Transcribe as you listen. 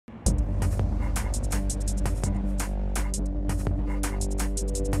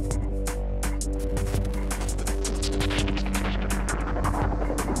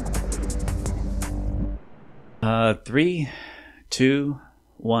Three, two,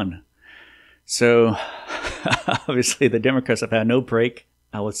 one. So obviously the Democrats have had no break,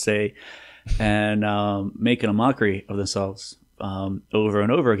 I would say, and making a mockery of themselves over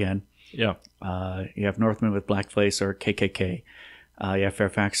and over again. Yeah. You have Northman with blackface or KKK. You have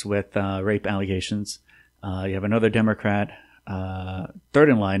Fairfax with rape allegations. You have another Democrat, third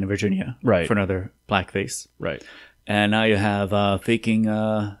in line in Virginia, Right, for another blackface. right. And now you have faking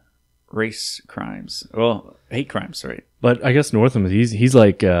race crimes. Well, hate crimes, sorry. But I guess Northam, he's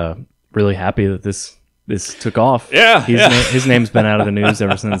like really happy that this took off. Yeah, His name's been out of the news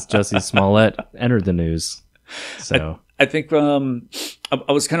ever since Jussie Smollett entered the news. So I think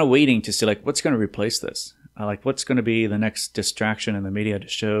I was kind of waiting to see like what's going to replace this. Like what's going to be the next distraction in the media to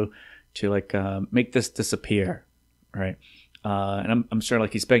show to like make this disappear, right? And I'm sure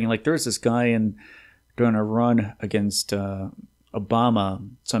like he's begging. Like there was this guy during a run against Obama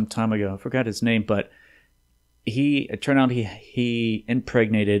some time ago. I forgot his name, but it turned out he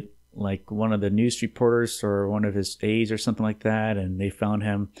impregnated like one of the news reporters or one of his aides or something like that, and they found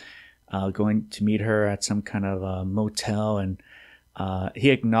him going to meet her at some kind of motel, and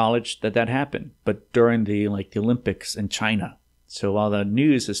he acknowledged that happened, but during the Olympics in China. So while the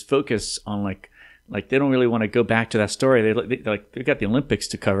news is focused on like they don't really want to go back to that story, they got the Olympics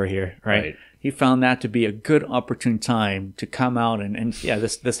to cover here, right? He found that to be a good opportune time to come out and yeah,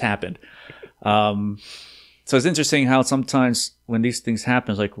 this happened. So it's interesting how sometimes when these things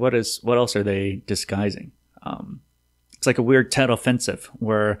happen, it's like what else are they disguising? It's like a weird Tet offensive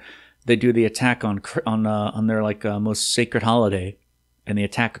where they do the attack on their most sacred holiday, and the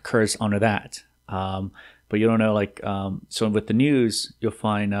attack occurs under that. But you don't know so with the news, you'll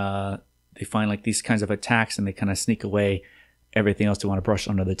find they find like these kinds of attacks, and they kind of sneak away everything else they want to brush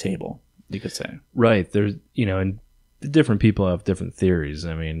under the table, you could say. Right. There's and different people have different theories.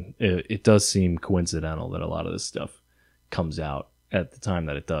 I mean, it does seem coincidental that a lot of this stuff comes out at the time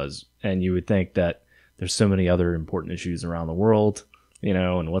that it does, and you would think that there's so many other important issues around the world,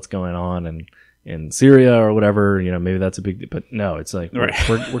 and what's going on in Syria or whatever, maybe that's a big deal. But no, it's like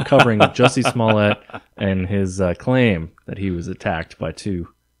we're covering Jussie Smollett and his claim that he was attacked by two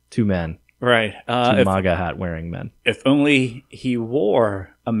men, right? Two MAGA hat wearing men. If only he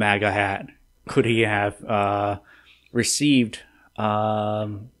wore a MAGA hat, could he have received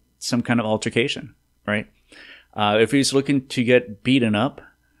some kind of altercation, right? If he's looking to get beaten up,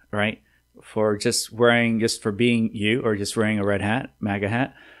 right, for for being you, or just wearing a red hat, MAGA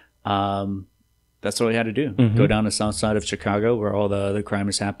hat, that's all he had to do. Mm-hmm. Go down the south side of Chicago where all the crime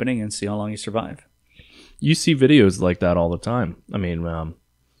is happening and see how long you survive. You see videos like that all the time. I mean,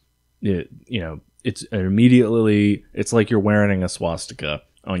 it's immediately, it's like you're wearing a swastika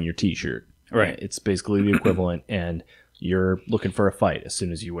on your t-shirt. Right. It's basically the equivalent, and you're looking for a fight as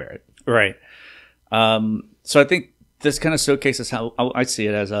soon as you wear it. Right. So I think this kind of showcases how I see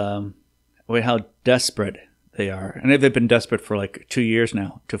it as how desperate they are. And they've been desperate for like 2 years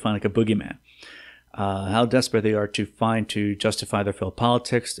now to find like a boogeyman. How desperate they are to justify their failed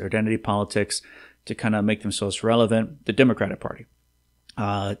politics, their identity politics, to kind of make themselves relevant. The Democratic Party.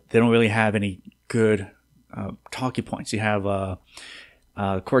 They don't really have any good talking points. You have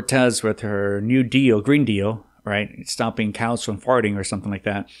Cortez with her New Deal, Green Deal, right? Stopping cows from farting or something like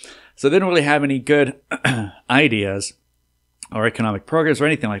that. So they don't really have any good ideas or economic programs or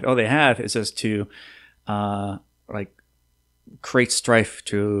anything like that. All they have is just to create strife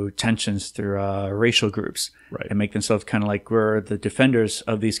through tensions through racial groups, right, and make themselves kind of like we're the defenders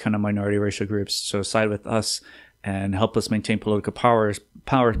of these kind of minority racial groups. So side with us and help us maintain political powers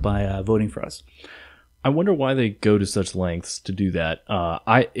by voting for us. I wonder why they go to such lengths to do that.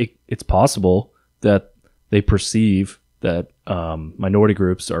 It's possible that they perceive that minority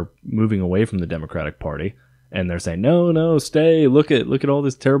groups are moving away from the Democratic Party, and they're saying, no, stay. Look at all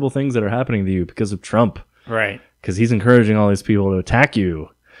these terrible things that are happening to you because of Trump. Right. Because he's encouraging all these people to attack you.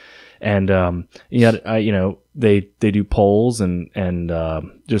 And yet, they do polls and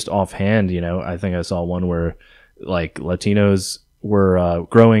just offhand, I think I saw one where like Latinos were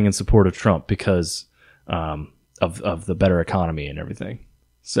growing in support of Trump because of the better economy and everything.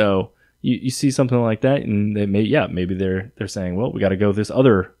 So you see something like that, and maybe they're saying, well, we got to go this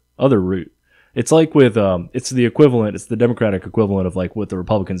other route. It's like with it's the Democratic equivalent of like what the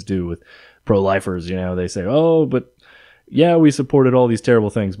Republicans do with pro-lifers. They say, oh, but yeah, we supported all these terrible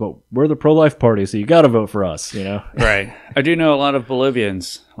things, but we're the pro-life party, so you got to vote for us. Right. I do know a lot of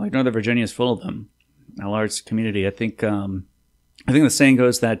Bolivians, like Northern Virginia is full of them, a large community. I think the saying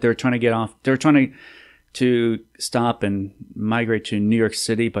goes that they're trying to get off. They're trying to stop and migrate to New York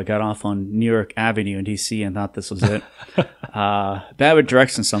City, but got off on New York Avenue in D.C. and thought this was it. Bad with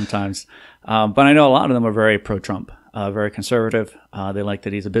directions sometimes. But I know a lot of them are very pro-Trump, very conservative. They like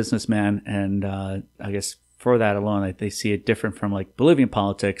that he's a businessman, and I guess for that alone, like, they see it different from like Bolivian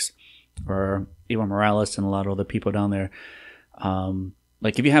politics or Evo Morales and a lot of other people down there.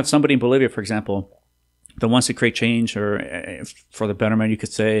 Like if you have somebody in Bolivia, for example, that wants to create change or for the betterment, you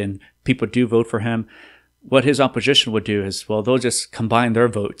could say, and people do vote for him, what his opposition would do is, well, they'll just combine their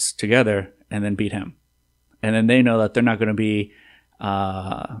votes together and then beat him. And then they know that they're not going to be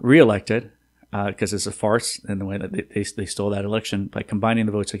reelected because it's a farce in the way that they stole that election by combining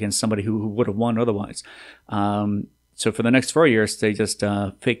the votes against somebody who would have won otherwise. So for the next 4 years, they just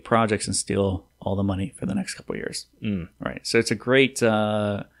fake projects and steal all the money for the next couple of years. Right. So it's a great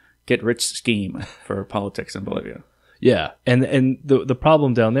get-rich scheme for politics in Bolivia. Yeah, and the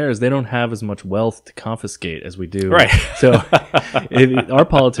problem down there is they don't have as much wealth to confiscate as we do. Right. So our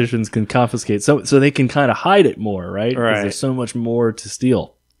politicians can confiscate, so they can kind of hide it more, right? Because there's so much more to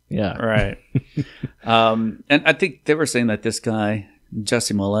steal. Yeah. Right. And I think they were saying that this guy,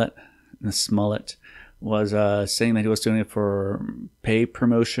 Jussie Smollett, was saying that he was doing it for pay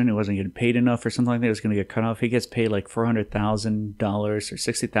promotion. He wasn't getting paid enough or something like that. He was going to get cut off. He gets paid like $400,000 or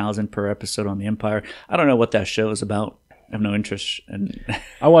 $60,000 per episode on the Empire. I don't know what that show is about. I have no interest in.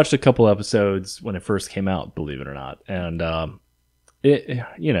 I watched a couple episodes when it first came out, believe it or not, and is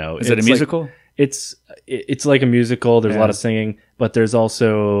it a musical? It's like a musical. There's a lot of singing, but there's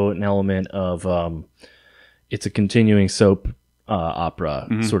also an element of it's a continuing soap opera,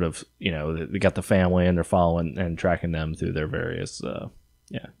 sort of. They got the family and they're following and tracking them through their various.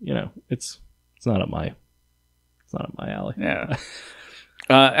 It's not up my alley. Yeah,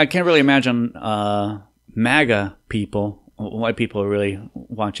 I can't really imagine MAGA people, white people, are really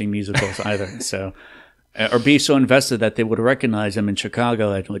watching musicals either. So. Or be so invested that they would recognize him in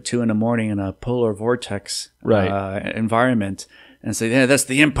Chicago at 2 a.m. in a polar vortex environment and say, yeah, that's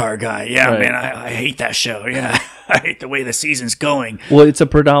the Empire guy. Yeah, man, I hate that show. Yeah, I hate the way the season's going. Well, it's a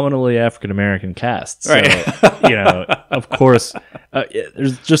predominantly African-American cast. So, of course,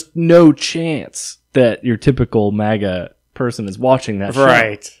 there's just no chance that your typical MAGA person is watching that show.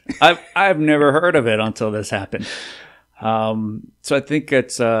 Right. I've never heard of it until this happened. So I think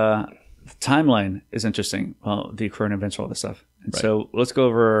it's... the timeline is interesting. Well, the current events, all this stuff. And so let's go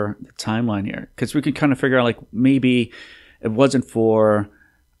over the timeline here, because we can kind of figure out, like, maybe it wasn't for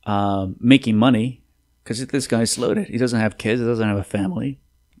making money, because this guy's loaded. He doesn't have kids. He doesn't have a family.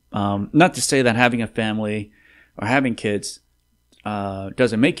 Not to say that having a family or having kids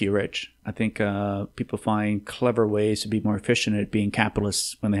doesn't make you rich. I think people find clever ways to be more efficient at being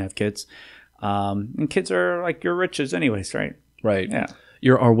capitalists when they have kids. And kids are like your riches anyways, right? Right. Yeah.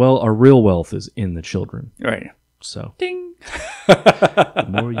 Our real wealth is in the children. Right. So. Ding. The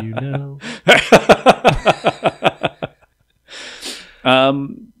more you know.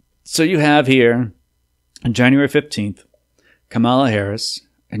 So you have here on January 15th, Kamala Harris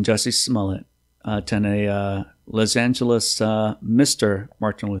and Jussie Smollett attend a Los Angeles Mr.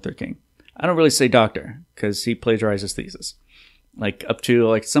 Martin Luther King. I don't really say doctor because he plagiarized his thesis. Like up to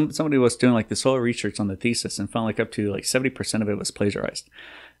like somebody was doing like this whole research on the thesis and found like up to like 70% of it was plagiarized,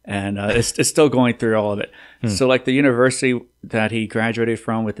 and it's still going through all of it. So like the university that he graduated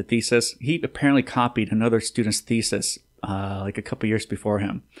from with the thesis, he apparently copied another student's thesis like a couple years before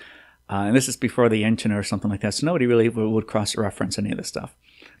him, and this is before the internet or something like that. So nobody really would cross-reference any of this stuff.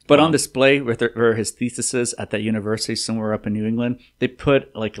 But on display were his theses at that university somewhere up in New England. They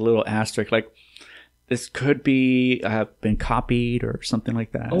put like a little asterisk like, this could be been copied or something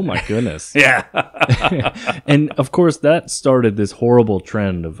like that. Oh my goodness. Yeah. And of course that started this horrible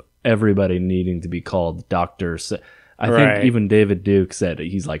trend of everybody needing to be called Dr. I think even David Duke said it.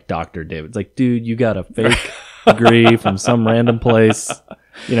 He's like Dr. David. It's like, dude, you got a fake degree from some random place.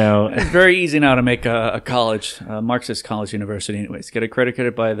 It's very easy now to make a college, a Marxist college university anyways. Get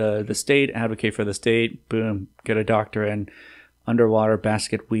accredited by the state, advocate for the state, boom, get a doctor in underwater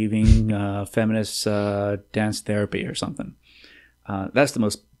basket weaving, feminist dance therapy or something. That's the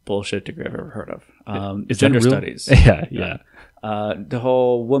most bullshit degree I've ever heard of. Is gender that real? studies. Yeah. The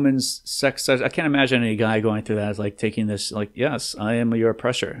whole women's sex studies. I can't imagine any guy going through that as like taking this, like, yes, I am your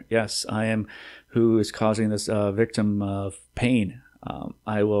oppressor. Yes, I am who is causing this victim of pain.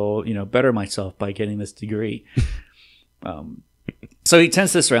 I will, better myself by getting this degree. So he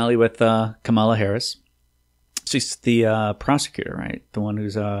attends this rally with Kamala Harris. She's the prosecutor, right? The one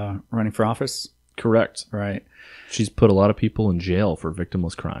who's running for office? Correct. Right. She's put a lot of people in jail for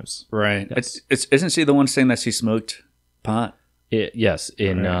victimless crimes. Right. Yes. Isn't she the one saying that she smoked pot? Yes,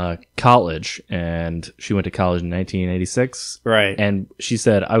 in college, and she went to college in 1986. Right. And she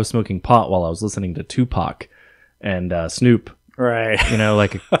said, I was smoking pot while I was listening to Tupac and Snoop Right. You know,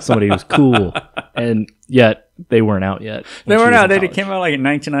 like somebody who's cool, and yet they weren't out yet. They when she weren't was out. in They college. came out like in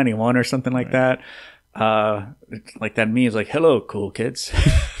 1991 or something like that. Like that meme is like, "Hello, cool kids."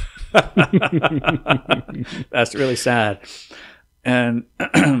 That's really sad. And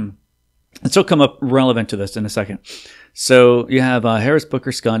this will come up relevant to this in a second. So you have Harris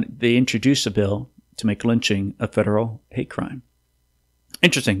Booker Scott. They introduced a bill to make lynching a federal hate crime.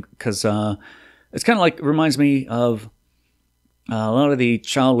 Interesting, because it's kind of like, reminds me of a lot of the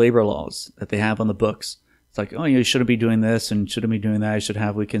child labor laws that they have on the books. It's like, oh, you shouldn't be doing this and shouldn't be doing that. You should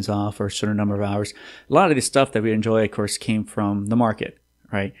have weekends off or a certain number of hours. A lot of the stuff that we enjoy, of course, came from the market,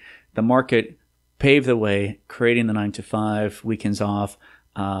 right? The market paved the way, creating the 9 to 5, weekends off,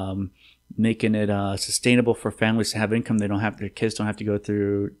 making it sustainable for families to have income. Their kids don't have to go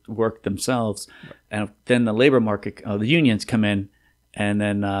through work themselves. And then the labor market, the unions come in and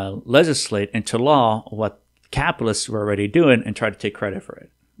then legislate into law what capitalists were already doing and try to take credit for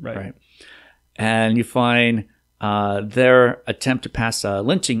it. Right. And you find their attempt to pass a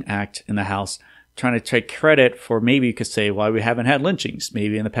lynching act in the House, trying to take credit for, maybe you could say, why we haven't had lynchings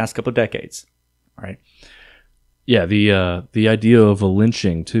maybe in the past couple of decades. Right. Yeah, the idea of a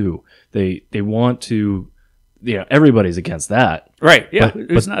lynching too. They want to, everybody's against that. Right. Yeah.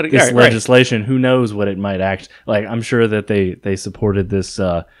 But not this legislation, who knows what it might act like. I'm sure that they supported this.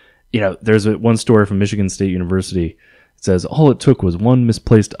 There's one story from Michigan State University. It says all it took was one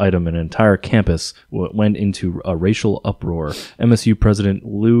misplaced item, and an entire campus went into a racial uproar. MSU President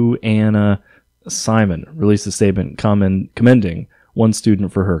Lou Anna Simon released a statement commending one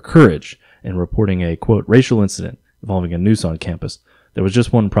student for her courage in reporting a, quote, racial incident involving a noose on campus. There was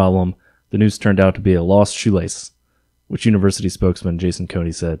just one problem. The noose turned out to be a lost shoelace, which university spokesman Jason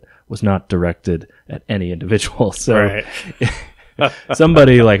Coney said was not directed at any individual. So right.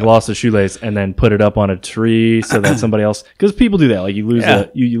 somebody lost a shoelace and then put it up on a tree so that somebody else, because people do that. Like you lose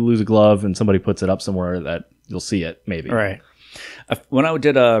you lose a glove and somebody puts it up somewhere that you'll see it maybe. Right. When I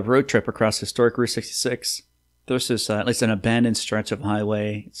did a road trip across historic Route 66, there's this, at least an abandoned stretch of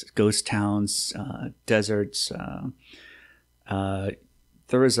highway. It's ghost towns, deserts.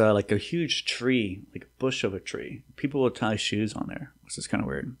 There was a huge tree, like a bush of a tree. People would tie shoes on there, which is kind of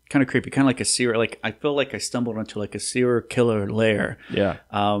weird, kind of creepy, kind of like a serial. Like I feel like I stumbled onto like a serial killer lair. Yeah.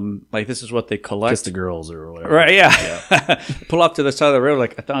 Like this is what they collect. Just the girls or whatever. Right. Yeah. Pull up to the side of the road.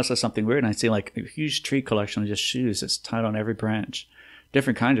 Like I thought I saw something weird, and I see like a huge tree collection of just shoes that's tied on every branch,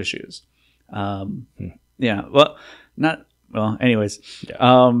 different kinds of shoes. Yeah. Well, anyways.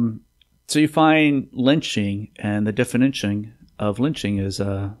 Yeah. So you find lynching, and the definition of lynching is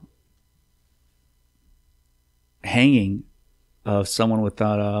hanging of someone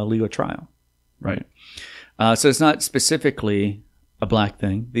without a legal trial. Right. So it's not specifically a black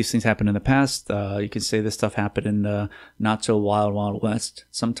thing. These things happened in the past. You can say this stuff happened in the not so wild, wild west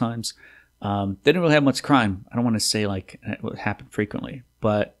sometimes. They didn't really have much crime. I don't want to say like it would happen frequently,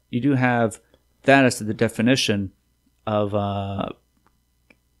 but you do have that as the definition of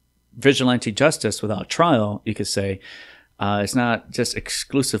vigilante justice without trial, you could say. It's not just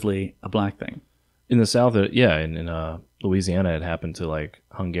exclusively a black thing. In the South, in Louisiana, it happened to like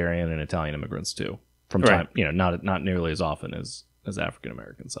Hungarian and Italian immigrants too. From time, not nearly as often as African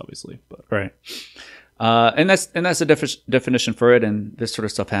Americans, obviously, but right. And that's the definition for it. And this sort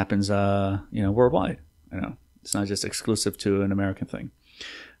of stuff happens, worldwide. It's not just exclusive to an American thing.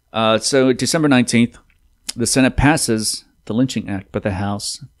 So December 19th, the Senate passes the Lynching Act, but the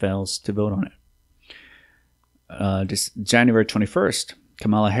House fails to vote on it. January 21st,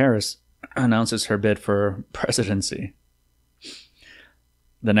 Kamala Harris announces her bid for presidency.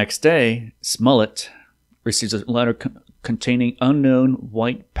 The next day, Smollett receives a letter containing unknown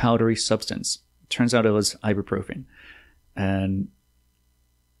white powdery substance. Turns out it was ibuprofen. And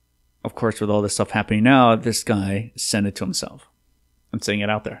of course, with all this stuff happening now, this guy sent it to himself. I'm saying it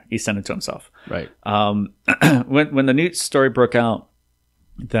out there. He sent it to himself. Right. When the news story broke out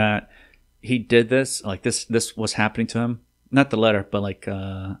that he did this, like this was happening to him, not the letter, but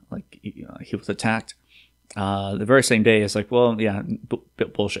he was attacked. The very same day, it's like, well, yeah,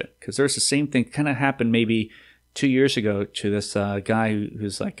 bit bullshit. Because there's the same thing kind of happened maybe 2 years ago to this guy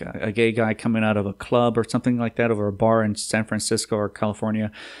who's like a gay guy coming out of a club or something like that, over a bar in San Francisco or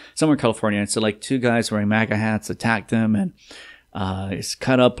California, somewhere in California. And so like two guys wearing MAGA hats attacked him, and he's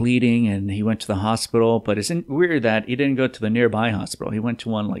cut up, bleeding, and he went to the hospital. But it's weird that he didn't go to the nearby hospital. He went to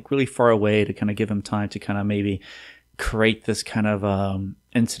one like really far away to kind of give him time to kind of maybe create this kind of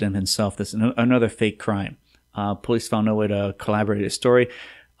incident himself, this another fake crime. Police found no way to collaborate his story,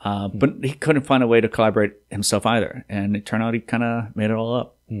 but he couldn't find a way to collaborate himself either. And it turned out he kind of made it all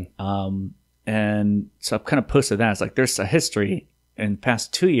up. And so I've kind of posted that. It's like there's a history in the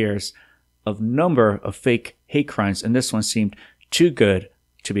past 2 years of number of fake hate crimes, and this one seemed too good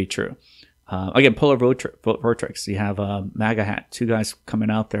to be true. Again, polar vortex. You have MAGA hat, two guys coming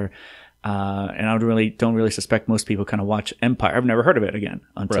out there, and I don't really suspect most people kind of watch Empire. I've never heard of it again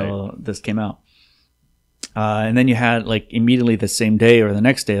until this came out. And then you had like immediately the same day or the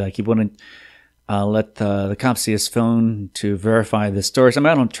next day, like he wouldn't let the cops see his phone to verify the stories. I mean,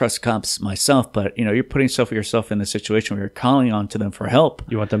 I don't trust cops myself, but you're putting yourself in the situation where you're calling on to them for help.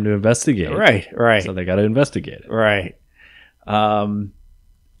 You want them to investigate. Right. So they got to investigate it. Right.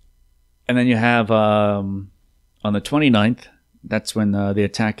 And then you have on the 29th, that's when the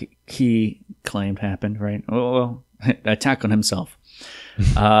attack he claimed happened, right? Well, the attack on himself.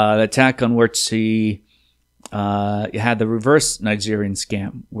 The attack on which he you had the reverse Nigerian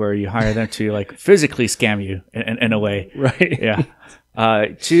scam, where you hire them to like physically scam you in a way. Right. Yeah.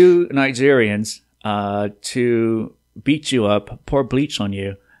 Two Nigerians to beat you up, pour bleach on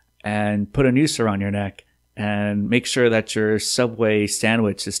you, and put a noose around your neck, and make sure that your Subway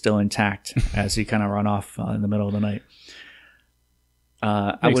sandwich is still intact as you kind of run off in the middle of the night.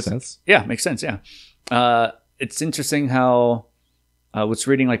 Makes sense. Yeah, makes sense. Yeah. It's interesting how I was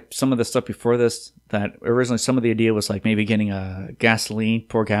reading like some of the stuff before this, that originally some of the idea was like maybe getting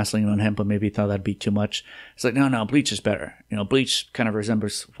pour gasoline on him, but maybe he thought that'd be too much. It's like, no, bleach is better. Bleach kind of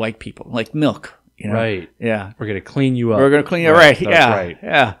resembles white people, like milk. Right. Yeah. We're going to clean you up. We're going to clean you up. Right. Yeah. Right.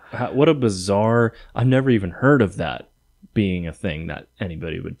 Yeah. What a bizarre, I've never even heard of that being a thing that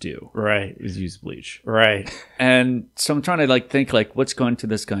anybody would do. Right. Is use bleach. Right. And so I'm trying to like think like what's going to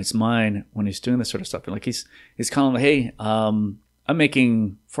this guy's mind when he's doing this sort of stuff. And like he's calling, hey, I'm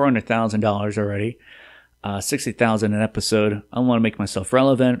making $400,000 already, $60,000 an episode. I want to make myself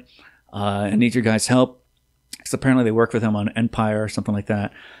relevant. I need your guys' help. Because apparently they work with him on Empire or something like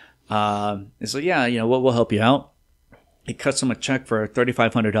that. So yeah, we'll help you out. He cuts him a check for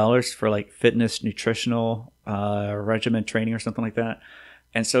 $3,500 for like fitness, nutritional regimen training or something like that.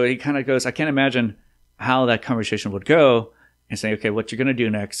 And so he kind of goes, I can't imagine how that conversation would go, and say, okay, what you're going to do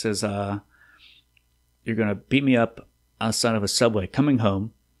next is you're going to beat me up outside of a Subway coming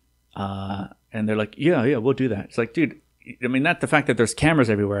home. And they're like, yeah, we'll do that. It's like, dude, I mean, not the fact that there's cameras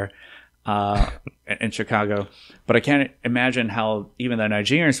everywhere in Chicago, but I can't imagine how even the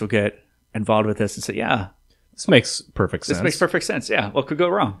Nigerians will get involved with this and say, yeah, this makes perfect sense. This makes perfect sense. Yeah. What could go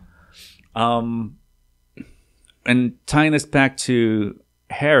wrong? And tying this back to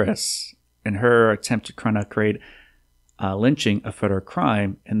Harris and her attempt to kind of create lynching a federal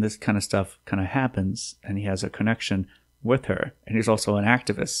crime, and this kind of stuff kind of happens, and he has a connection with her, and he's also an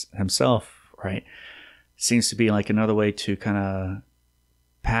activist himself, right? Seems to be like another way to kind of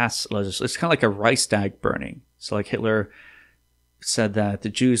pass legislation. It's kind of like a Reichstag burning. So like Hitler said that the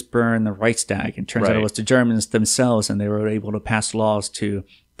Jews burned the Reichstag, and turns out it was the Germans themselves, and they were able to pass laws to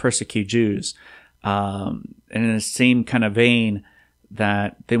persecute Jews. And in the same kind of vein,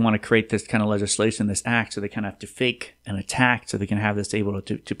 that they want to create this kind of legislation, this act, so they kind of have to fake an attack so they can have this able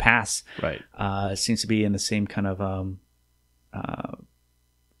to pass. Right. It seems to be in the same kind of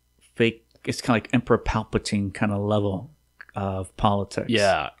fake. It's kind of like Emperor Palpatine kind of level of politics.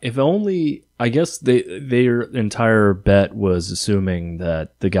 Yeah. If only, I guess their entire bet was assuming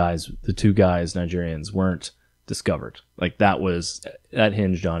that the two guys, Nigerians, weren't discovered. Like that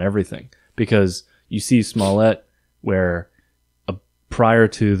hinged on everything, because you see Smollett, where prior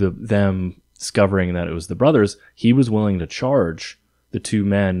to them discovering that it was the brothers, he was willing to charge the two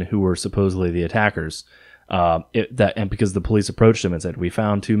men who were supposedly the attackers. And because the police approached him and said, "We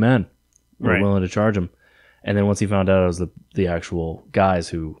found two men. We're willing to charge them." And then once he found out it was the actual guys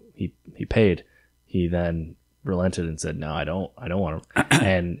who he paid, he then relented and said, "No, I don't want them."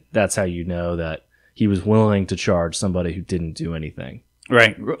 And that's how you know that he was willing to charge somebody who didn't do anything.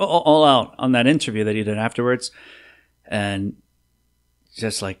 Right. All out on that interview that he did afterwards. And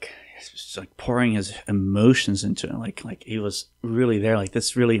just like pouring his emotions into it. Like he was really there. Like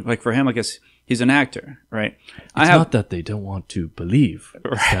this really, like for him, I guess he's an actor, right? It's not that they don't want to believe.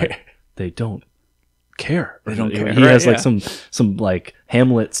 Right. It's that they don't care. They don't care. He has like some like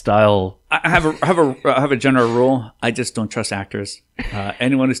Hamlet style. I have a general rule. I just don't trust actors.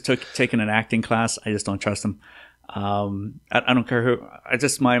 Anyone who's taken an acting class, I just don't trust them. I don't care who. I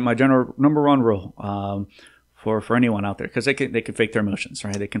just my general number one rule for anyone out there, because they can fake their emotions,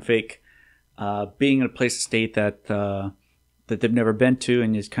 right? They can fake being in a place of state that they've never been to,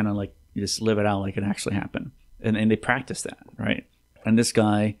 and just kind of like you just live it out like it actually happened, and they practice that, right? And this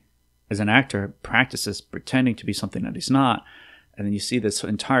guy, as an actor, practices pretending to be something that he's not, and then you see this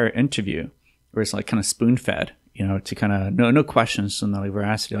entire interview where it's like kind of spoon fed, to kind of no questions on the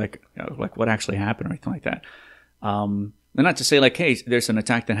veracity, like like what actually happened or anything like that. And not to say like, hey, there's an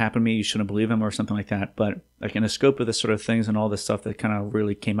attack that happened to me, you shouldn't believe him or something like that. But like in the scope of this sort of things and all this stuff that kind of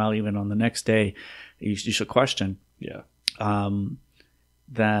really came out even on the next day, you should question. Yeah.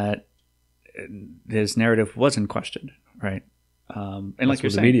 That his narrative wasn't questioned, right? And that's like you're where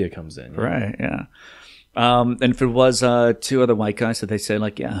the saying, media comes in. right? Yeah. And if it was two other white guys that they said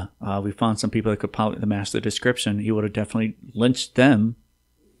like, yeah, we found some people that could probably match the description, he would have definitely lynched them.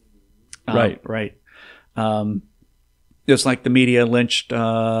 Right. Just like the media lynched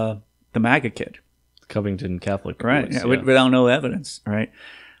the MAGA kid, Covington Catholic, right? boys, yeah, without no evidence, right?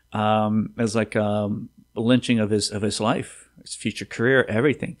 As like lynching of his life, his future career,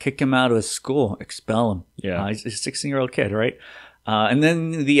 everything. Kick him out of his school, expel him. Yeah, he's a 16-year-old kid, right? And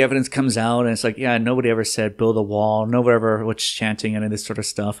then the evidence comes out, and it's like, yeah, nobody ever said build a wall. Nobody ever was chanting any of this sort of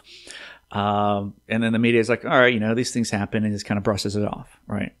stuff. And then the media is like, all right, these things happen, and just kind of brushes it off,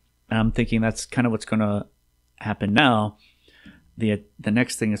 right? And I'm thinking that's kind of what's going to happen now. The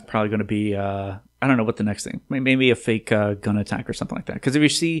next thing is probably going to be I don't know what the next thing, maybe a fake gun attack or something like that. Because if you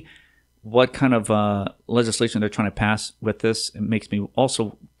see what kind of legislation they're trying to pass with this, it makes me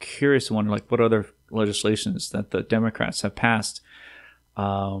also curious to wonder like what other legislations that the Democrats have passed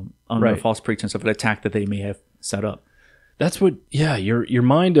under the false pretense of an attack that they may have set up. That's what, yeah, your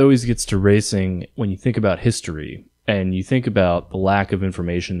mind always gets to racing when you think about history and you think about the lack of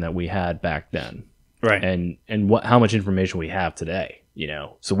information that we had back then. Right. And how much information we have today,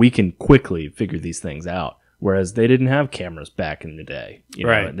 so we can quickly figure these things out. Whereas they didn't have cameras back in the day,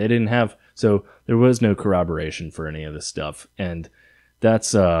 right? They didn't have, so there was no corroboration for any of this stuff. And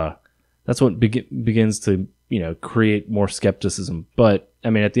that's what begins to, create more skepticism. But I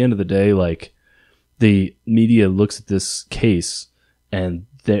mean, at the end of the day, like the media looks at this case and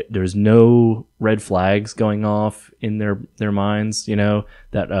there's no red flags going off in their minds,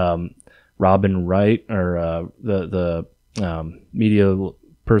 that, Robin Wright or the media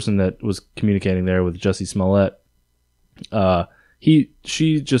person that was communicating there with Jussie Smollett,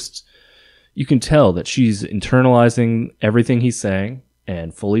 she just, you can tell that she's internalizing everything he's saying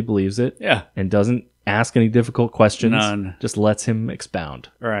and fully believes it. Yeah. And doesn't ask any difficult questions. None. Just lets him expound.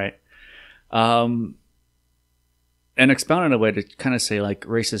 Right. And expound in a way to kind of say like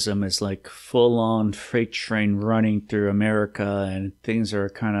racism is like full on freight train running through America and things are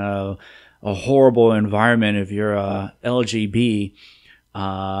kind of a horrible environment if you're a LGB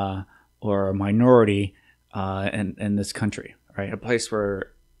or a minority in this country, right? A place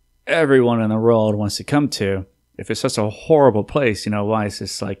where everyone in the world wants to come to. If it's such a horrible place, why is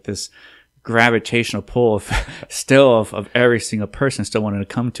this like this gravitational pull of every single person still wanting to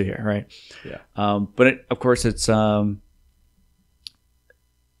come to here, right? Yeah. But of course, it's a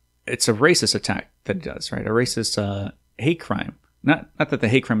racist attack that it does, right? A racist hate crime. Not that the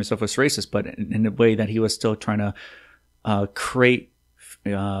hate crime itself was racist, but in the way that he was still trying to create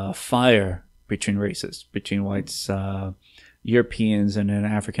fire between races, between whites, Europeans, and then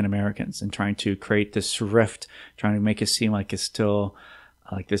African Americans, and trying to create this rift, trying to make it seem like it's still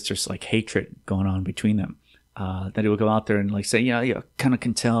like there's just like hatred going on between them. That he would go out there and like say, yeah, kind of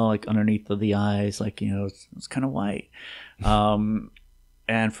can tell like underneath of the eyes, like it's kind of white, and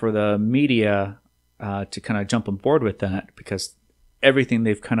for the media to kind of jump on board with that because everything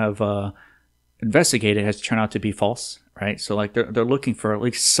they've kind of investigated has turned out to be false, right? So like they're looking for at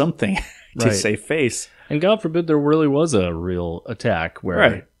least something to save face. And God forbid there really was a real attack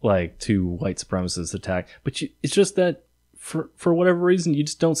where like two white supremacists attack. But it's just that for whatever reason, you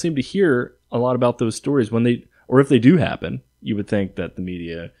just don't seem to hear a lot about those stories or if they do happen, you would think that the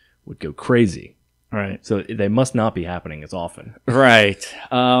media would go crazy. Right. So they must not be happening as often. Right.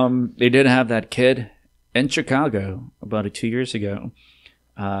 They did have that kid in Chicago about 2 years ago.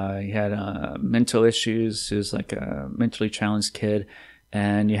 He had mental issues. He was like a mentally challenged kid.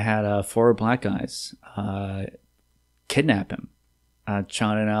 And you had 4 black guys kidnap him,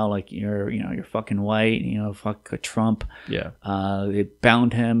 shouting out like you're fucking white, fuck Trump. Yeah. They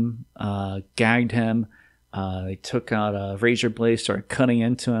bound him, gagged him. They took out a razor blade, started cutting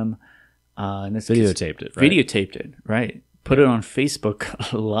into him. And this videotaped it. Right? Videotaped it, right? Put it on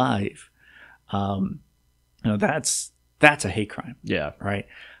Facebook Live. That's a hate crime. Yeah. Right.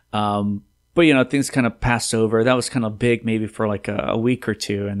 But things kind of passed over. That was kind of big, maybe for like a week or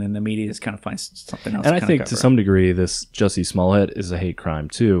two, and then the media just kind of finds something else. And I think to some degree, this Jussie Smollett is a hate crime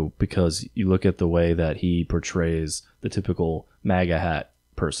too, because you look at the way that he portrays the typical MAGA hat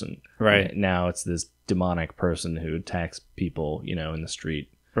person. Right. Now it's this demonic person who attacks people, in the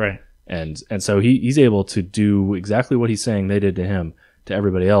street. Right. And so he's able to do exactly what he's saying they did to him to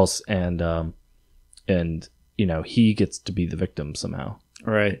everybody else, and he gets to be the victim somehow.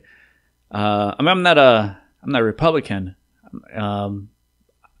 Right. I mean, I'm not a Republican, but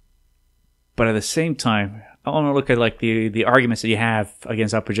at the same time, I want to look at like the arguments that you have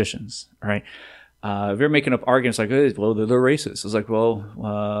against oppositions, right? If you're making up arguments like, hey, well, they're racist. It's like,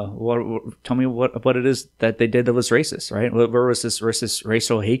 well, tell me what it is that they did that was racist, right? Where was this racist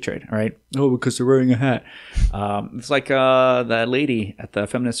racial hatred, right? Oh, because they're wearing a hat. It's like that lady at the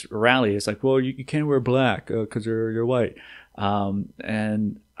feminist rally. It's like, well, you can't wear black because you're white.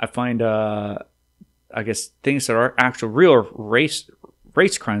 And I find, I guess, things that are actual real race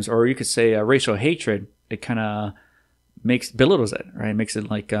crimes, or you could say racial hatred, it kind of belittles it, right? It makes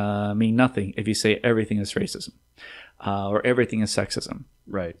it like mean nothing if you say everything is racism or everything is sexism.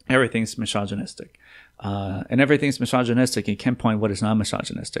 Right. Everything's misogynistic. And everything's misogynistic. You can't point what is not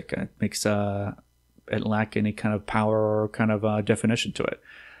misogynistic. It makes it lack any kind of power or kind of definition to it.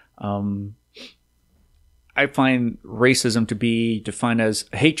 I find racism to be defined as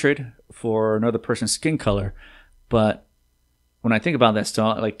hatred for another person's skin color. But when I think about that still,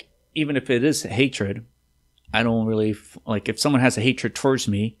 like, even if it is hatred, I don't really like if someone has a hatred towards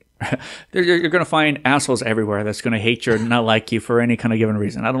me. You're going to find assholes everywhere that's going to hate you or not like you for any kind of given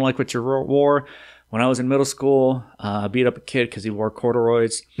reason. I don't like what you wore. When I was in middle school, I beat up a kid because he wore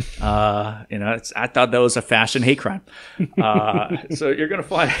corduroys. I thought that was a fashion hate crime. So you're going to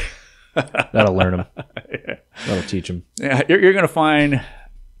find that'll learn him. That'll teach him. Yeah, you're going to find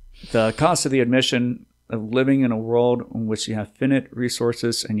the cost of the admission of living in a world in which you have finite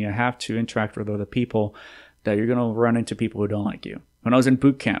resources and you have to interact with other people, that you're going to run into people who don't like you. When I was in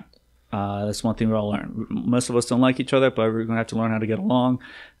boot camp, that's one thing we all learned. Most of us don't like each other, but we're going to have to learn how to get along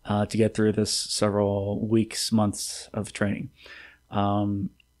to get through this several weeks, months of training. And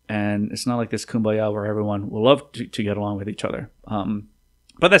it's not like this kumbaya where everyone will love to get along with each other.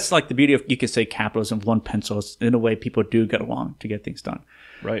 But that's like the beauty of, you could say, capitalism, one pencil. In a way, people do get along to get things done.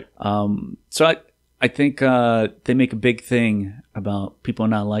 Right. So I think they make a big thing about people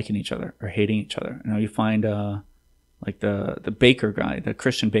not liking each other or hating each other. You find like the baker guy, the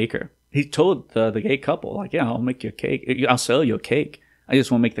Christian baker. He told the gay couple, like, yeah, I'll make you a cake. I'll sell you a cake. I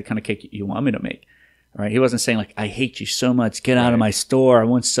just won't make the kind of cake you want me to make. Right? He wasn't saying like, I hate you so much. Get out of my store. I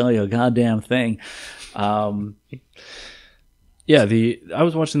won't sell you a goddamn thing. Yeah, I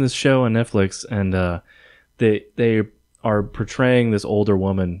was watching this show on Netflix, and they are portraying this older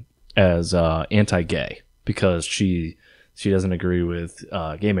woman as anti-gay because she doesn't agree with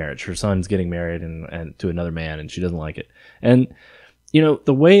gay marriage. Her son's getting married and to another man, and she doesn't like it. And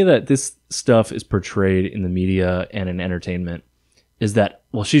the way that this stuff is portrayed in the media and in entertainment is that,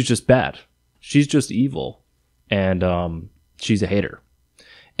 well, she's just bad. She's just evil, and she's a hater.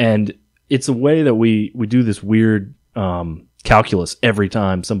 And it's a way that we do this weird calculus every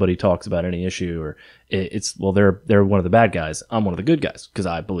time somebody talks about any issue, or it's, well, they're one of the bad guys. I'm one of the good guys because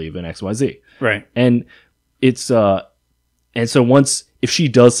I believe in XYZ. Right. And it's and so if she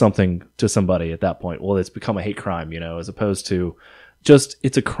does something to somebody at that point, well, it's become a hate crime, as opposed to just,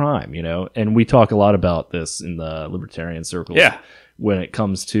 it's a crime, and we talk a lot about this in the libertarian circles. Yeah. When it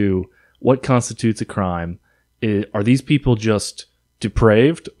comes to what constitutes a crime, are these people just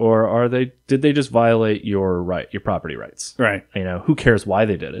depraved, or did they just violate your property rights? Right. Who cares why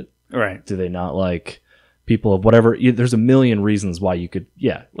they did it? Right. Do they not like people of whatever? There's a million reasons why you could,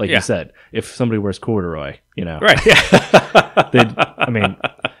 you said, if somebody wears corduroy, Right. Yeah.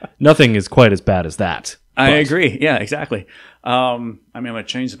 Nothing is quite as bad as that. I agree. Yeah, exactly. I'm a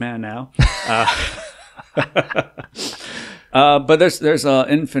changed man now. But there's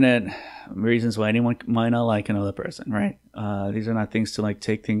infinite reasons why anyone might not like another person, right? These are not things to like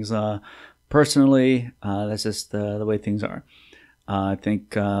take things personally. That's just the way things are. I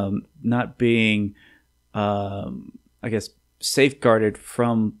think not being, I guess, safeguarded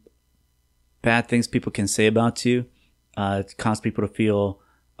from bad things people can say about you, it causes people to feel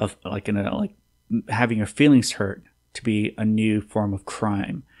of like having your feelings hurt to be a new form of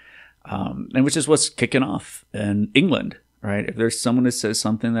crime, and which is what's kicking off in England. Right. If there's someone that says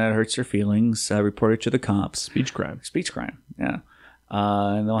something that hurts your feelings, report it to the cops. Speech crime. Yeah.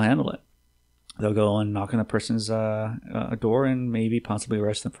 And they'll handle it. They'll go and knock on the person's door and maybe possibly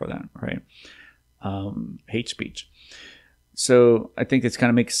arrest them for that. Right. Hate speech. So I think this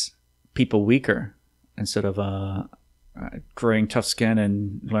kind of makes people weaker instead of growing tough skin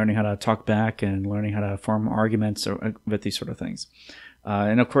and learning how to talk back and learning how to form arguments with these sort of things.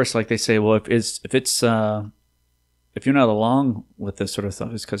 And of course, like they say, well, if you're not along with this sort of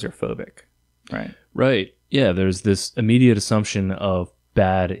stuff, it's because you're phobic, right? Right. Yeah, there's this immediate assumption of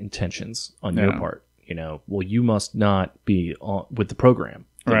bad intentions on your part. Well, you must not be with the program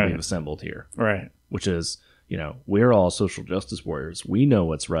that we've assembled here. Right. Which is, we're all social justice warriors. We know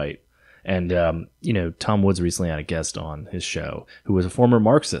what's right. And, Tom Woods recently had a guest on his show who was a former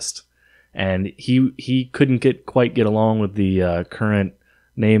Marxist. And he couldn't quite get along with the current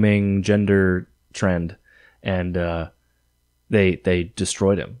naming gender trend. And they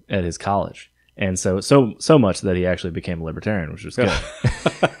destroyed him at his college. And so much that he actually became a libertarian, which was good,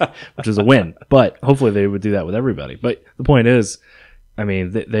 which is a win. But hopefully they would do that with everybody. But the point is, I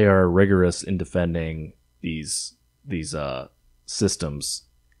mean, they are rigorous in defending these systems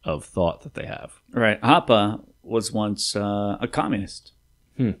of thought that they have. Right. Hoppe was once a communist.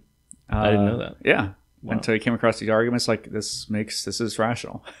 I didn't know that. Yeah. Wow. Until he came across these arguments like this is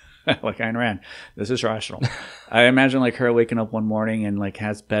rational. Like Ayn Rand, this is rational. I imagine like her waking up one morning and like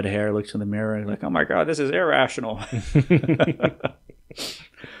has bed hair, looks in the mirror and like, oh my God, this is irrational.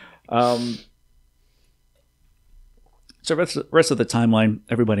 So rest of the timeline,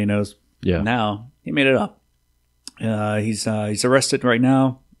 everybody knows. Yeah. Now he made it up. He's arrested right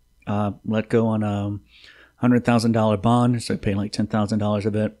now. Let go on a $100,000 bond. So paying like $10,000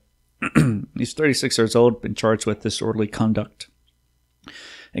 of it. He's 36 years old. Been charged with disorderly conduct.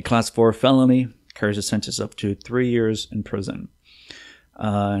 A class 4 felony, carries a sentence up to 3 years in prison.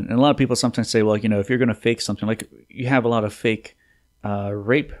 And a lot of people sometimes say, well, if you're going to fake something, like you have a lot of fake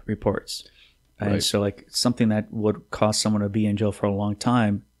rape reports. And Right. so like something that would cause someone to be in jail for a long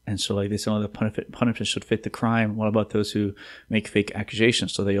time. And so like they say, oh, the punishment should fit the crime. What about those who make fake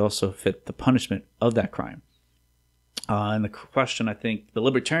accusations? So they also fit the punishment of that crime. And the question, I think, the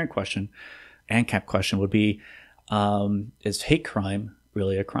libertarian question, ANCAP question would be, is hate crime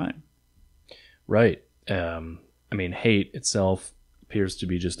really a crime? Right. I mean, hate itself appears to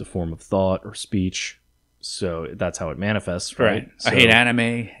be just a form of thought or speech. So that's how it manifests, right? So, I hate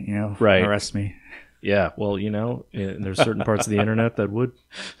anime, Right. arrest me. Yeah. Well, there's certain parts of the internet that would.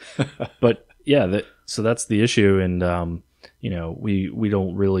 But yeah, so that's the issue. And, we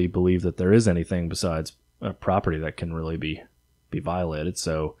don't really believe that there is anything besides property that can really be violated.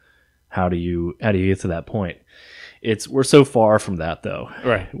 So how do you get to that point? We're so far from that though.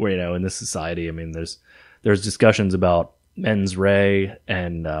 Right. Where, in this society, I mean, there's discussions about mens rea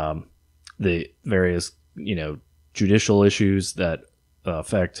and the various, judicial issues that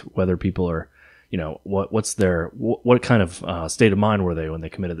affect whether people are, what kind of state of mind were they when they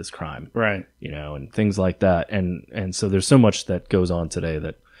committed this crime? Right. And things like that. And so there's so much that goes on today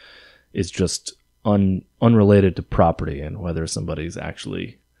that is just unrelated to property and whether somebody's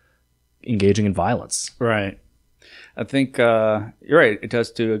actually engaging in violence. Right. I think you're right. It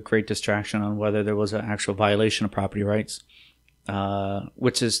does do a great distraction on whether there was an actual violation of property rights,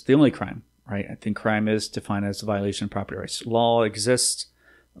 which is the only crime, right? I think crime is defined as a violation of property rights. Law exists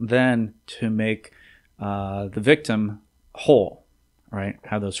then to make the victim whole, right?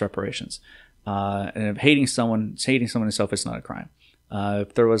 Have those reparations. And if hating someone itself is not a crime.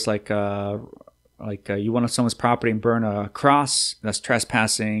 If there was like you went on someone's property and burn a cross, that's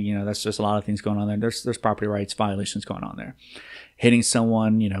trespassing. That's just a lot of things going on there. There's property rights violations going on there. Hitting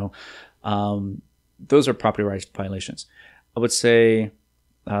someone, those are property rights violations. I would say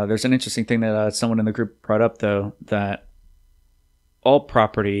there's an interesting thing that someone in the group brought up, though, that all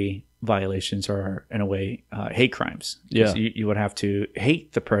property violations are, in a way, hate crimes. Yeah. You would have to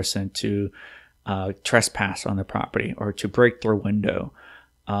hate the person to trespass on the property or to break their window.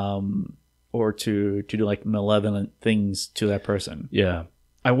 Or to do like malevolent things to that person. Yeah.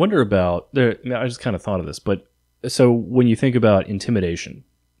 I wonder about I just kind of thought of this, but so when you think about intimidation,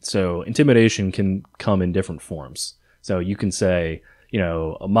 so intimidation can come in different forms. So you can say,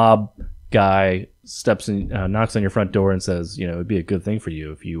 a mob guy steps in, knocks on your front door and says, it'd be a good thing for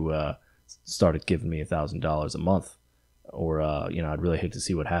you if you started giving me $1,000 a month, or I'd really hate to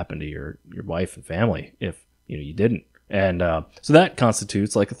see what happened to your wife and family if you didn't. And so that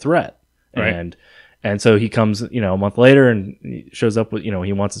constitutes like a threat. Right. And so he comes, a month later and he shows up with,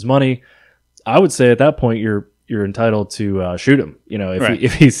 he wants his money. I would say at that point you're entitled to shoot him.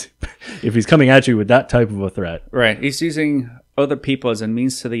 If he's coming at you with that type of a threat. Right. He's using other people as a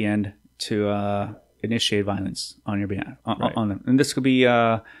means to the end to initiate violence on your behalf on them. And this could be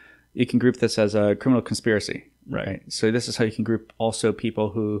you can group this as a criminal conspiracy. Right. So this is how you can group also people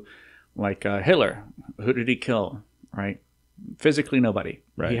who, like Hitler. Who did he kill? Right. Physically, nobody.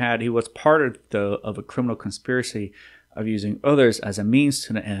 Right. He was part of a criminal conspiracy of using others as a means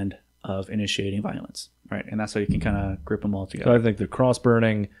to the end of initiating violence. Right, and that's how you can kind of group them all together. So I think the cross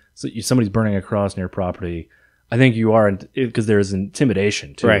burning, so somebody's burning a cross near property. I think you are, because there's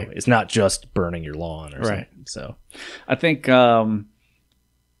intimidation too. Right. It's not just burning your lawn or something. So I think the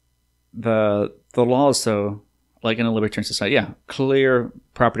laws, though, like in a libertarian society, clear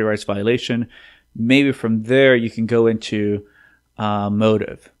property rights violation. maybe from there you can go into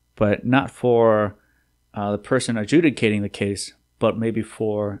motive, but not for the person adjudicating the case, but maybe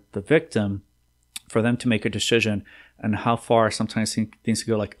for the victim, for them to make a decision and how far. Sometimes things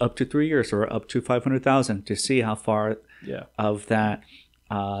go like up to 3 years or up to 500,000 to see how far of that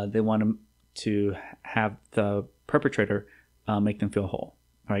they want to have the perpetrator make them feel whole.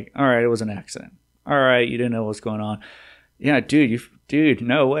 Like, all right, it was an accident. All right, you didn't know what was going on. Yeah, dude,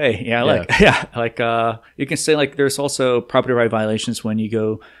 no way. Yeah, you can say like there's also property right violations when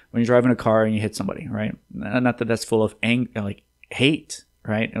you're driving a car and you hit somebody, right? Not that that's full of like hate,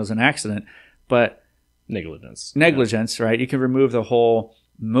 right? It was an accident, but negligence, right? You can remove the whole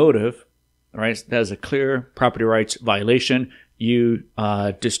motive, right? That is a clear property rights violation. You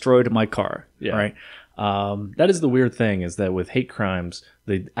destroyed my car, right? That is the weird thing, is that with hate crimes,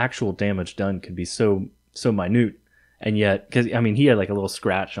 the actual damage done can be so minute, and yet, because I mean, he had like a little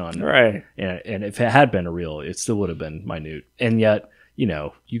scratch on, right? And if it had been a real, it still would have been minute, and yet, you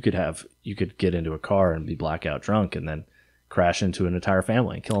know, you could get into a car and be blackout drunk, and then crash into an entire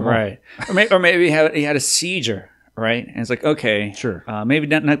family and kill them right. all. Or maybe he had a seizure, right? And it's like, okay, sure, maybe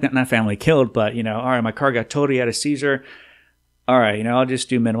not family killed, but you know, all right, my car got towed, he had a seizure. All right, you know, I'll just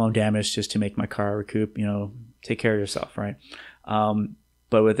do minimum damage just to make my car recoup, you know, take care of yourself, right?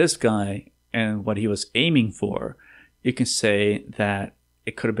 But with this guy and what he was aiming for, you can say that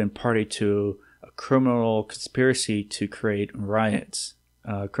it could have been party to a criminal conspiracy to create riots,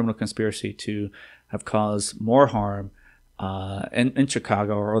 a criminal conspiracy to have caused more harm in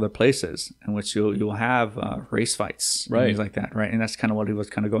Chicago or other places in which you'll have race fights, and things like that, right? And that's kind of what he was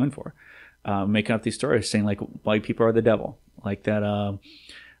kind of going for. Making up these stories saying like white people are the devil, like that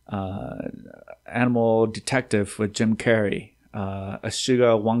Animal Detective with Jim Carrey,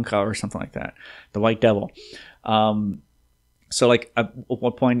 Ashuga Wonka or something like that, the white devil. So like at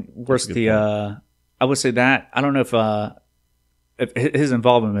what point was the point. I would say that I don't know if his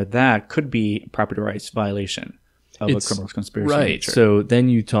involvement with that could be property rights violation of a criminal conspiracy, right? Nature. So then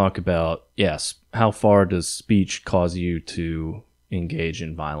you talk about, yes, how far does speech cause you to engage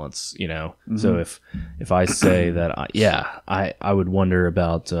in violence, you know? Mm-hmm. So if I say that I would wonder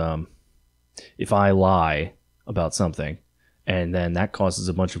about if I lie about something and then that causes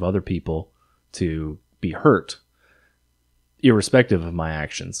a bunch of other people to be hurt irrespective of my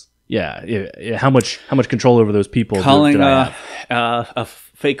actions. How much control over those people calling did I have? A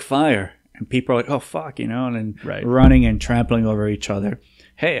fake fire, and people are like, oh fuck, you know, and then right. running and trampling over each other.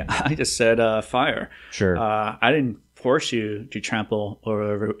 Hey, I just said fire. Sure. I didn't force you to trample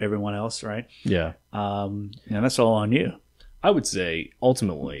over everyone else, right? Yeah. You know, that's all on you. I would say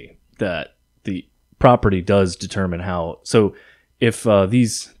ultimately that the property does determine how. So if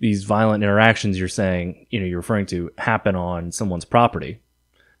these violent interactions you're saying, you know, you're referring to happen on someone's property,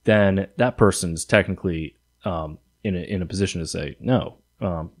 then that person's technically in a position to say no.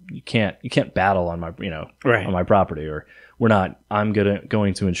 You can't battle on my, you know, right. on my property, or we're not. I'm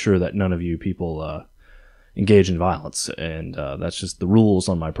going to ensure that none of you people engage in violence, and that's just the rules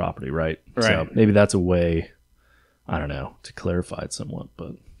on my property, right? So maybe that's a way, I don't know, to clarify it somewhat.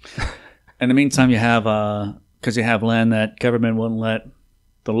 But in the meantime, you have because you have land that government wouldn't let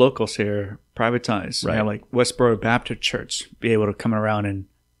the locals here privatize. Right. You have like Westboro Baptist Church be able to come around and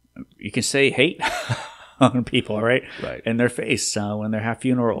you can say hate on people, right? Right. In their face when they have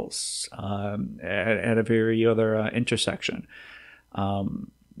funerals at every other intersection. You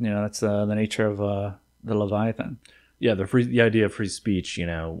know, that's the nature of the Leviathan. Yeah, the idea of free speech, you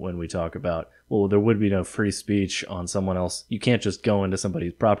know, when we talk about, well, there would be no free speech on someone else. You can't just go into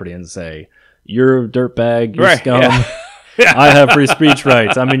somebody's property and say, you're a dirtbag, you're scum. Yeah. I have free speech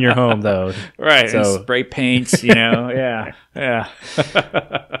rights. I'm in your home, though. Right. So spray paints, you know. Yeah.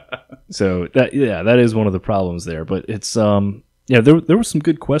 So that is one of the problems there. But it's there were some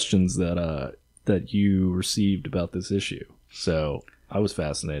good questions that you received about this issue. So I was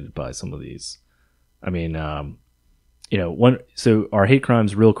fascinated by some of these. I mean, you know, so are hate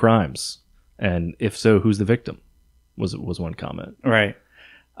crimes real crimes? And if so, who's the victim? Was one comment. Right.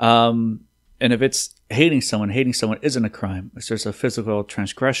 And if it's hating someone isn't a crime. If there's a physical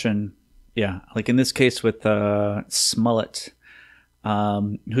transgression, yeah. Like in this case with Smollett,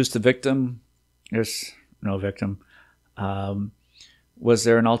 who's the victim? There's no victim. Was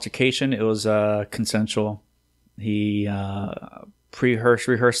there an altercation? It was consensual. He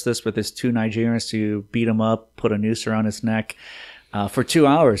rehearsed this with his two Nigerians to beat him up, put a noose around his neck for 2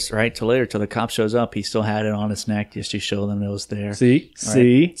 hours, right? Till the cop shows up. He still had it on his neck just to show them it was there. See?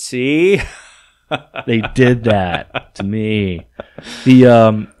 They did that to me.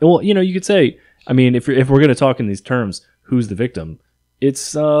 Well, you know, you could say, I mean, if we're going to talk in these terms, who's the victim?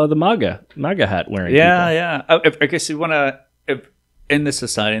 It's the MAGA hat wearing. Yeah. I guess you want to, in this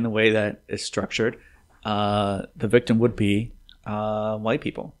society, in the way that it's structured, the victim would be white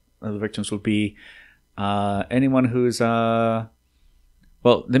people. The victims would be anyone who's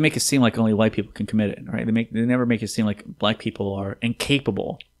well, they make it seem like only white people can commit it, right? They never make it seem like black people are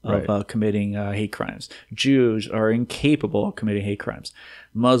incapable of committing hate crimes. Jews are incapable of committing hate crimes.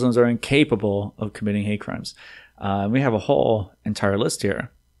 Muslims are incapable of committing hate crimes. We have a whole entire list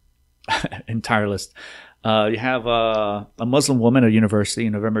here. Entire list. You have a Muslim woman at a university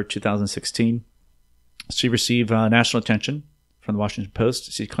in November 2016. She received national attention from the Washington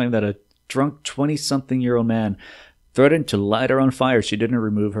Post. She claimed that a drunk 20-something-year-old man threatened to light her on fire. She didn't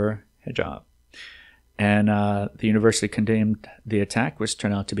remove her hijab. And the university condemned the attack, which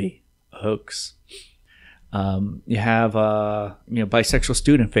turned out to be a hoax. You have bisexual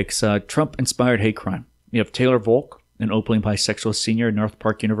student fakes Trump-inspired hate crime. You have Taylor Volk, an openly bisexual senior at North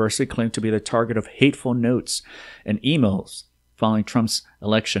Park University, claimed to be the target of hateful notes and emails following Trump's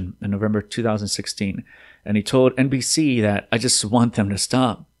election in November 2016. And he told NBC that, "I just want them to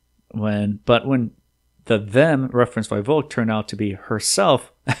stop." But when the them referenced by Volk turned out to be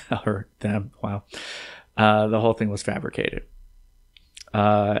herself, her, them, wow, the whole thing was fabricated.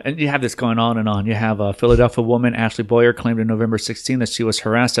 And you have this going on and on. You have a Philadelphia woman, Ashley Boyer, claimed in November 16 that she was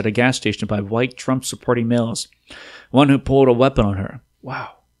harassed at a gas station by white Trump-supporting males, one who pulled a weapon on her.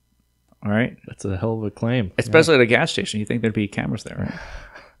 Wow. All right. That's a hell of a claim. Especially at a gas station. You think there'd be cameras there, right?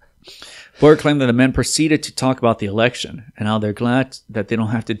 Boyer claimed that the men proceeded to talk about the election and how they're glad that they don't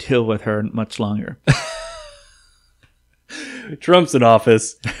have to deal with her much longer. Trump's in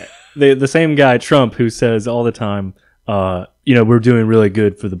office. The same guy, Trump, who says all the time, we're doing really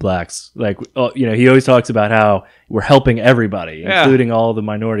good for the blacks. Like, he always talks about how we're helping everybody, including all the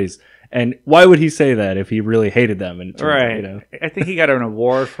minorities. And why would he say that if he really hated them? And right. I think he got an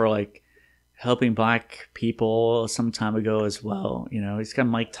award for like helping black people some time ago as well. He's got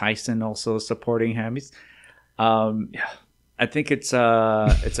Mike Tyson also supporting him. He's, I think it's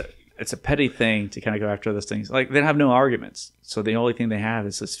a petty thing to kind of go after those things. Like, they have no arguments. So the only thing they have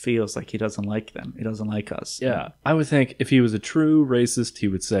is this feels like he doesn't like them. He doesn't like us. Yeah. I would think if he was a true racist, he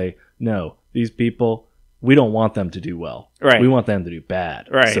would say, no, these people, we don't want them to do well. Right. We want them to do bad.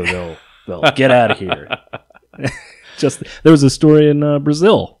 Right. So they'll get out of here. There was a story in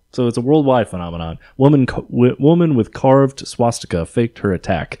Brazil. So it's a worldwide phenomenon. Woman with carved swastika faked her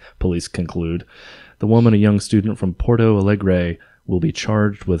attack, police conclude. The woman, a young student from Porto Alegre, will be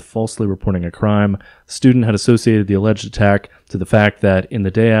charged with falsely reporting a crime. The student had associated the alleged attack to the fact that in the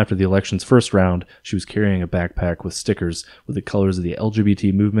day after the election's first round, she was carrying a backpack with stickers with the colors of the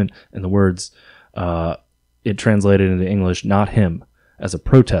LGBT movement and the words, it translated into English, "not him," as a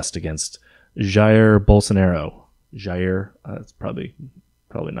protest against Jair Bolsonaro. Jair, that's probably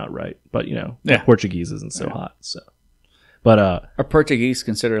not right, but Portuguese isn't so hot. So, but are Portuguese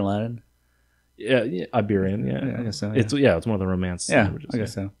considered Latin? Yeah, Iberian. Yeah, I guess so. It's one of the Romance languages. I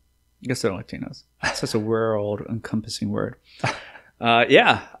guess so. I guess they're Latinos. It's such a world encompassing word.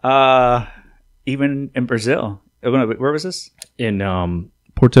 Even in Brazil. Where was this? In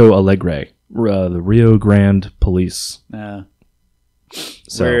Porto Alegre, the Rio Grande Police.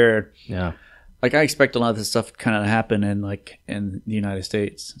 Weird. Yeah. Like, I expect a lot of this stuff kind of happen in the United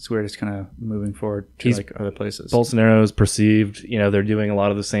States. It's weird. It's kind of moving forward to other places. Bolsonaro is perceived, they're doing a lot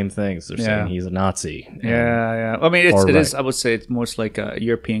of the same things. They're saying he's a Nazi. Yeah. I mean, it is. I would say it's most like a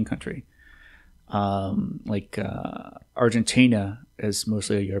European country. Argentina is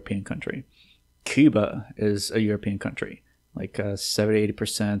mostly a European country. Cuba is a European country. Like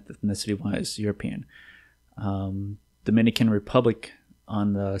 70-80% ethnicity-wise European. Dominican Republic,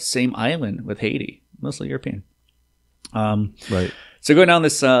 on the same island with Haiti, mostly European. Right. So going down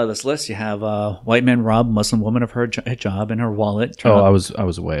this list, you have white man rob Muslim woman of her hijab and her wallet. I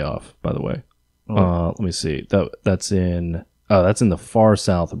was way off, by the way. Let me see. That's in the far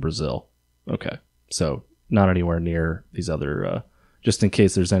south of Brazil. Okay, so not anywhere near these other. Just in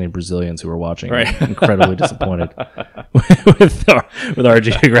case there's any Brazilians who are watching, right. I'm incredibly disappointed with our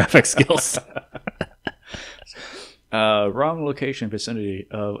geographic skills. Wrong location, vicinity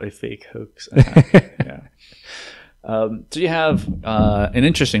of a fake hoax. Yeah. So you have an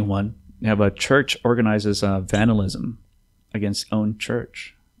interesting one. You have a church organizes vandalism against own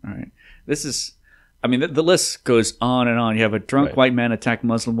church. All right. This is, the list goes on and on. You have a drunk white man attack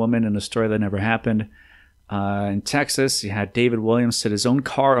Muslim woman in a story that never happened. In Texas, you had David Williams set his own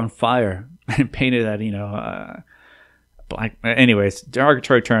car on fire and painted that, black. Anyways,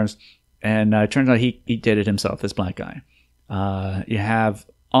 derogatory terms. And it turns out he did it himself, this black guy. You have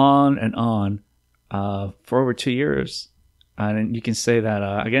on and on for over 2 years. And you can say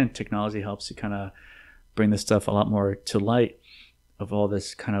that, again, technology helps you kind of bring this stuff a lot more to light of all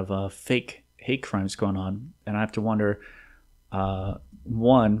this kind of fake hate crimes going on. And I have to wonder,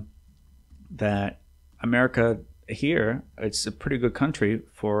 one, that America here, it's a pretty good country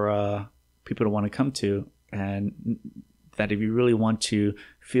for people to want to come to, and that if you really want to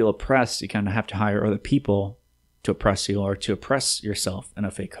feel oppressed, you kind of have to hire other people to oppress you or to oppress yourself in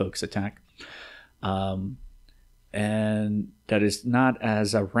a fake hoax attack. And that is not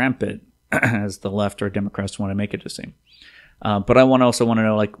as rampant as the left or Democrats want to make it to seem. But I also want to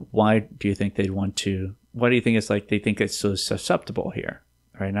know, like, why do you think they'd want to? Why do you think it's like they think it's so susceptible here,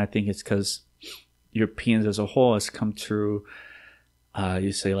 right? And I think it's because Europeans as a whole has come through,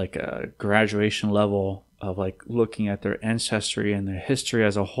 you say, like a graduation level of like looking at their ancestry and their history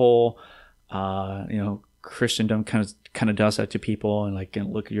as a whole. Christendom kind of does that to people, and like,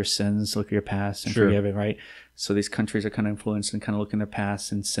 look at your sins, look at your past, and forgive it, right? So these countries are kind of influenced and kind of look in their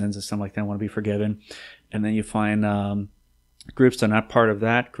past and sins and stuff like that, want to be forgiven. And then you find groups that are not part of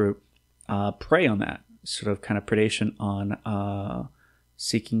that group prey on that sort of kind of predation on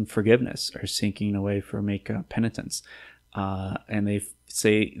seeking forgiveness or seeking a way for penitence. And they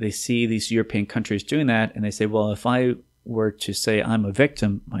see these European countries doing that, and they say, well, if I were to say I'm a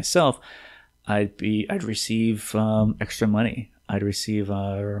victim myself, I'd receive extra money. I'd receive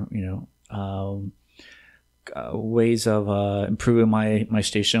ways of improving my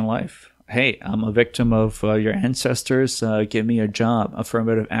station in life. Hey, I'm a victim of your ancestors. Give me a job.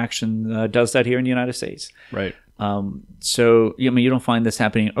 Affirmative action does that here in the United States. Right. So, you don't find this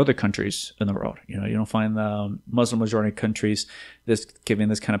happening in other countries in the world. You don't find the Muslim majority countries giving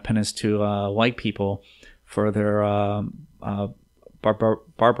this kind of penance to white people for their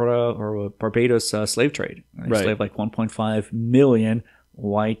Barbados slave trade. They enslaved like 1.5 million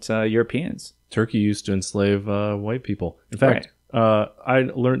white Europeans. Turkey used to enslave white people. In fact, I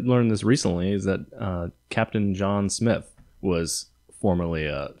learned this recently, is that Captain John Smith was formerly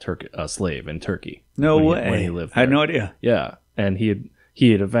a slave in Turkey. No way. When he lived there. I had no idea. Yeah, and he had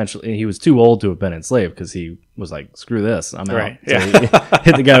eventually, he was too old to have been enslaved because he was like, screw this, I'm out. So he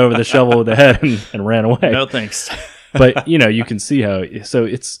hit the guy over the shovel with the head and ran away. No thanks. But you can see how, so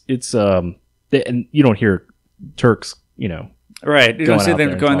it's and you don't hear Turks, right. You don't see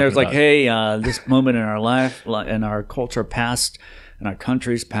them going there. It's like, about, hey, this moment in our life, in our culture past, in our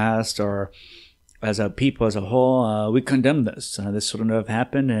country's past, or as a people as a whole, we condemn this. This sort of have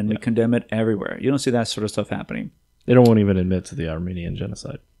happened, and we condemn it everywhere. You don't see that sort of stuff happening. They don't even admit to the Armenian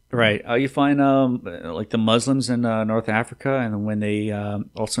genocide. Right. You find like the Muslims in North Africa, and when they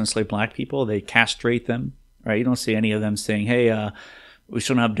also enslave black people, they castrate them. Right. You don't see any of them saying, hey, we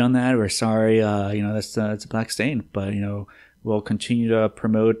shouldn't have done that. We're sorry. That's it's a black stain. But, we'll continue to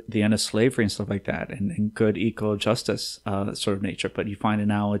promote the end of slavery and stuff like that, and good equal justice, that sort of nature. But you find it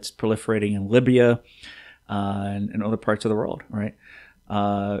now, it's proliferating in Libya and in other parts of the world. Right.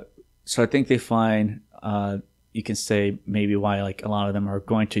 So I think they find, you can say maybe why like a lot of them are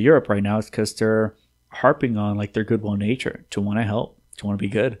going to Europe right now is because they're harping on like their goodwill nature to want to help, to want to be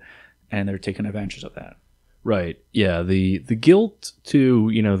good. And they're taking advantage of that. Right. Yeah. The guilt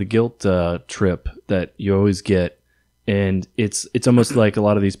the guilt trip that you always get, and it's almost like a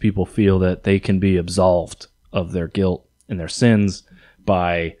lot of these people feel that they can be absolved of their guilt and their sins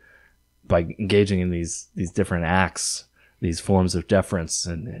by engaging in these different acts, these forms of deference,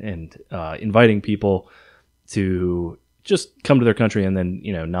 and inviting people to just come to their country and then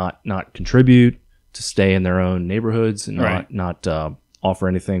not contribute, to stay in their own neighborhoods and not offer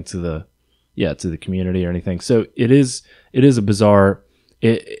anything to the community or anything. So it is a bizarre.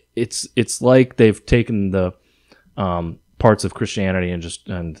 It's like they've taken the parts of Christianity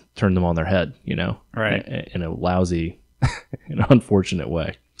and turned them on their head, right, in a lousy, and unfortunate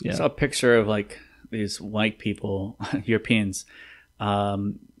way. Yeah. I saw a picture of like these white people, Europeans,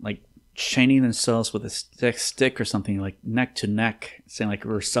 like chaining themselves with a stick or something, like neck to neck, saying like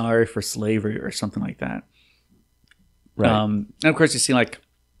we're sorry for slavery or something like that. Right. And of course you see like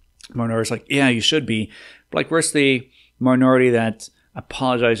minorities like, yeah, you should be. But like, where's the minority that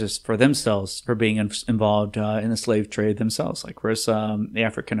apologizes for themselves for being involved in the slave trade themselves? Like, where's the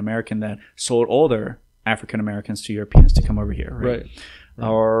African American that sold all their African Americans to Europeans to come over here, right?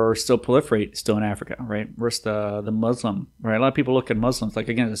 Or still proliferate still in Africa, right? Where's the Muslim, right? A lot of people look at Muslims like,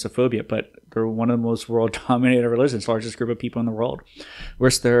 again, it's a phobia, but they're one of the most world-dominated religions, largest group of people in the world.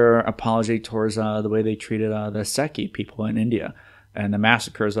 Where's their apology towards the way they treated the Sikh people in India and the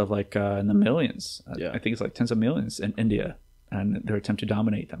massacres of like in the millions? I think it's like tens of millions in India, and their attempt to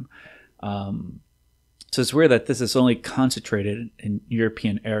dominate them. So it's weird that this is only concentrated in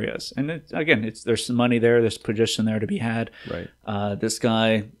European areas. And again, there's some money there, there's position there to be had. Right. This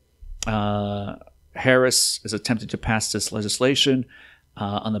guy, Harris, is attempting to pass this legislation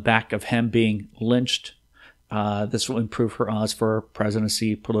on the back of him being lynched. This will improve her odds for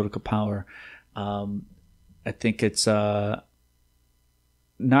presidency, political power. I think it's not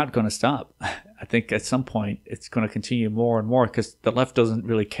going to stop. I think at some point it's going to continue more and more because the left doesn't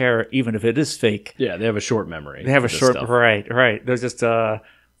really care, even if it is fake. Yeah, they have a short memory. They have a short, right. They'll just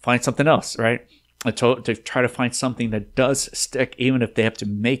find something else, right? To try to find something that does stick, even if they have to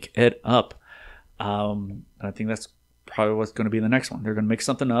make it up. I think that's probably what's going to be the next one. They're going to make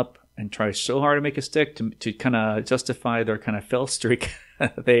something up and try so hard to make it stick to kind of justify their kind of fail streak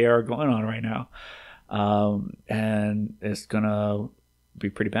they are going on right now. And it's going to be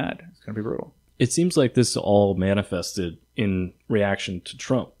pretty bad. It's going to be brutal. It seems like this all manifested in reaction to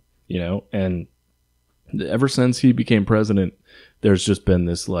Trump, and ever since he became president, there's just been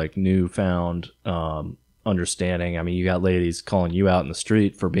this like newfound understanding. I mean, you got ladies calling you out in the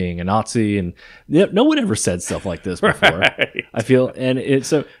street for being a Nazi, and no one ever said stuff like this before. Right. I feel, and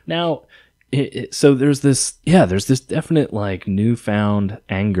so now, so there's this definite like newfound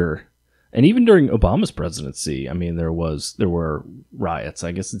anger. And even during Obama's presidency, I mean, there were riots.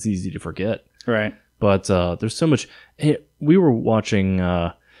 I guess it's easy to forget. Right. But there's so much. We were watching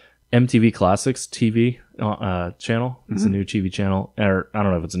MTV Classics TV channel. It's a new TV channel. Or I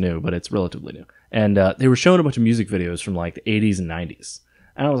don't know if it's new, but it's relatively new. And they were showing a bunch of music videos from like the 80s and 90s.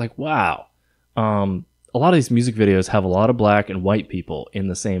 And I was like, wow. A lot of these music videos have a lot of black and white people in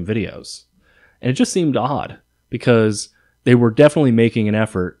the same videos. And it just seemed odd because they were definitely making an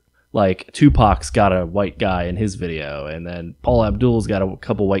effort. Like Tupac's got a white guy in his video, and then Paula Abdul's got a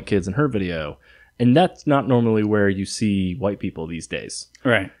couple white kids in her video, and that's not normally where you see white people these days.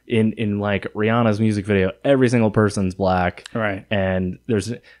 Right. In like Rihanna's music video, every single person's black. Right. And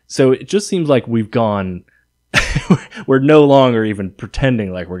so it just seems like we've gone. We're no longer even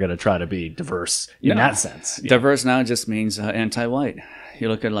pretending like we're going to try to be diverse in that sense. Diverse now just means anti-white. You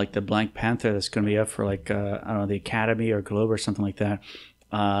look at like the Black Panther that's going to be up for like I don't know, the Academy or Globe or something like that.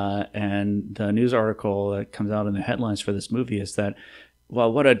 And the news article that comes out in the headlines for this movie is that, well,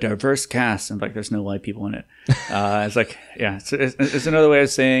 what a diverse cast, and like there's no white people in it. It's like, yeah, it's another way of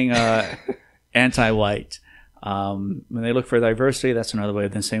saying anti-white. When they look for diversity, that's another way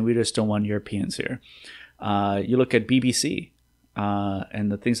of them saying we just don't want Europeans here. You look at BBC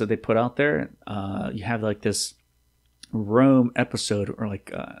and the things that they put out there. You have like this Rome episode, or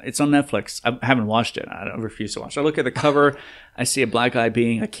like it's on Netflix. I haven't watched it. I refuse to watch it. I look at the cover, I see a black guy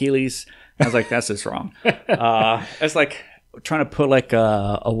being Achilles. I was like, that's just wrong. It's like trying to put like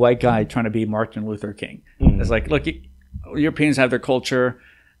a white guy trying to be Martin Luther King. It's like, look, Europeans have their culture,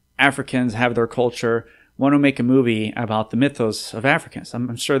 Africans have their culture. Want to make a movie about the mythos of Africans?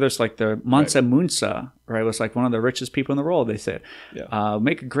 I'm sure there's like the Mansa Musa, right? Was like one of the richest people in the world. They said,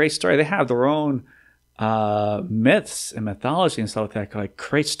 make a great story. They have their own myths and mythology and stuff like that, like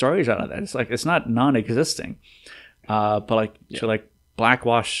create stories out of that. It's like it's not non-existing, but like to like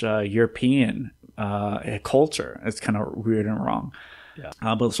blackwash European culture, it's kind of weird and wrong.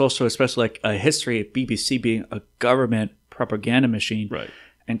 But it's also especially like a history of BBC being a government propaganda machine, right?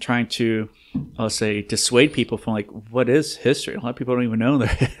 And trying to, I'll say, dissuade people from like what is history. A lot of people don't even know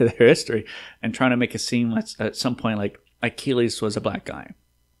their history, and trying to make it seem like at some point like Achilles was a black guy,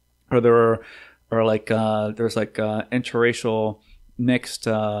 or there were. Or like there's like interracial mixed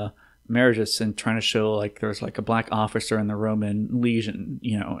marriages, and trying to show like there's like a black officer in the Roman legion,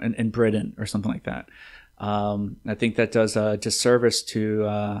 in Britain or something like that. I think that does a disservice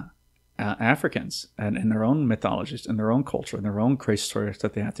to Africans and in their own mythologies, and their own culture, and their own crazy stories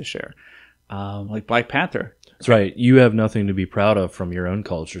that they have to share. Like Black Panther. That's right. You have nothing to be proud of from your own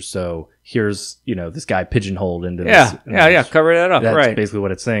culture. So here's, this guy pigeonholed into this. Yeah. Cover that up. That's right. basically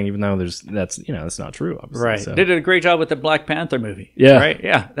what it's saying, even though that's not true, obviously. Right. So. They did a great job with the Black Panther movie. Yeah. Right.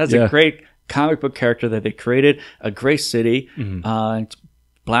 Yeah. That's a great comic book character that they created, a great city,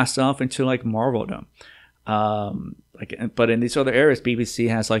 blast off into like Marveldom. But in these other areas, BBC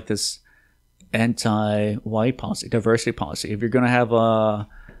has like this anti-white policy, diversity policy. If you're going to have a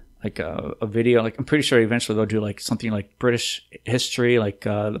video, like I'm pretty sure eventually they'll do like something like British history, like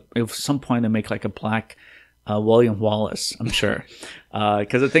at some point they make like a black William Wallace, I'm sure.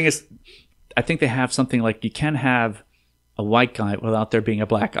 Because the thing is, I think they have something like you can't have a white guy without there being a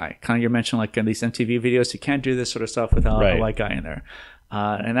black guy. Kind of you mentioned like in these MTV videos, you can't do this sort of stuff without a white guy in there.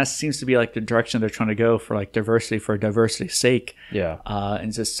 And that seems to be like the direction they're trying to go for like diversity for diversity's sake. Yeah.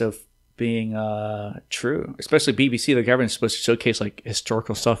 And just so being true. Especially BBC, the government is supposed to showcase like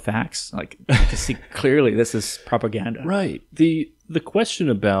historical stuff, facts, like to see clearly this is propaganda. Right. The question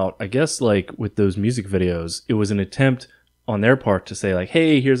about, I guess, like with those music videos, it was an attempt on their part to say like,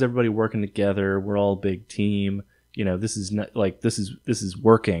 hey, here's everybody working together. We're all a big team. You know, this is not like this is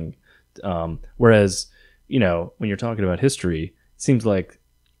working. Whereas, you know, when you're talking about history, it seems like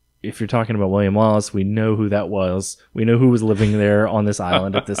if you're talking about William Wallace, we know who that was. We know who was living there on this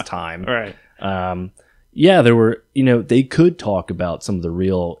island at this time. Right. Yeah, there were, you know, they could talk about some of the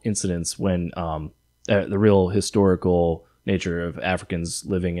real incidents when the real historical nature of Africans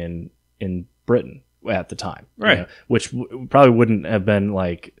living in Britain at the time. Right. You know, which probably wouldn't have been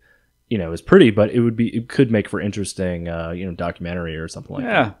like, you know, as pretty, but it could make for interesting, you know, documentary or something like that.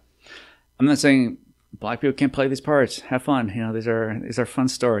 Yeah. I'm not saying Black people can't play these parts. Have fun. You know, these are fun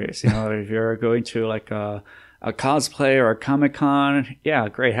stories. You know, if you're going to like a cosplay or a Comic-Con, yeah,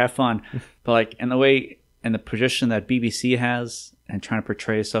 great, have fun. But like in the position that BBC has and trying to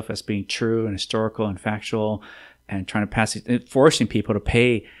portray stuff as being true and historical and factual and trying to pass it, forcing people to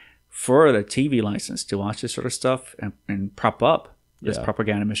pay for the TV license to watch this sort of stuff and prop up this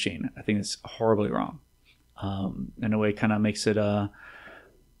propaganda machine, I think it's horribly wrong. In a way, kind of makes it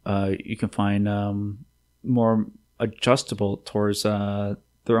you can find more adjustable towards their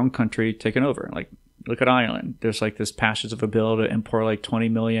own country taking over. Like, look at Ireland. There's like this passage of a bill to import like 20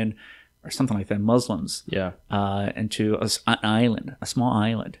 million or something like that Muslims into an island, a small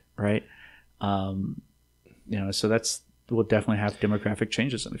island, right? You know, so will definitely have demographic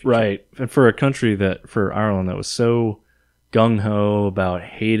changes in the future. Right. And for a country for Ireland that was so gung-ho about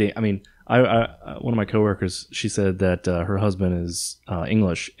hating, I mean, I one of my coworkers, she said that her husband is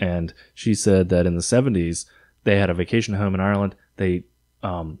English, and she said that in the 70s they had a vacation home in Ireland.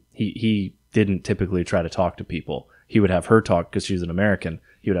 He didn't typically try to talk to people. He would have her talk because she's an American.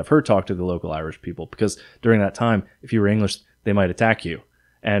 He would have her talk to the local Irish people because during that time, if you were English, they might attack you.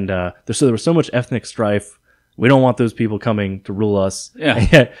 And so there was so much ethnic strife. We don't want those people coming to rule us.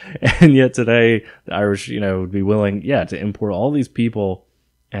 Yeah. And yet today, the Irish, you know, would be willing, to import all these people.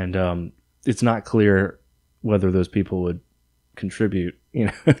 And it's not clear whether those people would contribute, you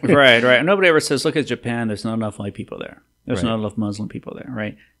know. Right. Nobody ever says, look at Japan, there's not enough white people there. There's not enough Muslim people there,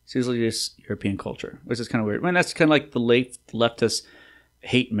 right? It's usually just European culture, which is kind of weird. I mean, that's kind of like the late leftist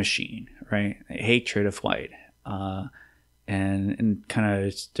hate machine, right? Hatred of white and kind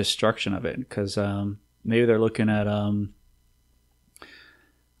of destruction of it. Because maybe they're looking at,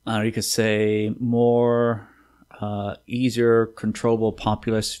 you could say, more easier, controllable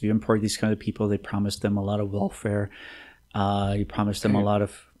populace. If you import these kind of people, they promise them a lot of welfare. You promise them a lot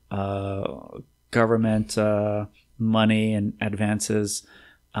of government money and advances.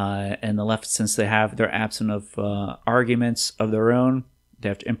 And the left, since they're absent of arguments of their own, they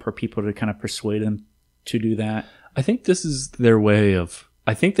have to import people to kind of persuade them to do that. I think this is their way of,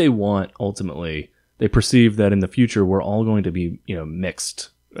 I think they want, ultimately, they perceive that in the future we're all going to be, you know, mixed.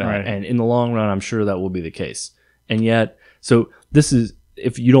 Right. And in the long run, I'm sure that will be the case. And yet, so this is,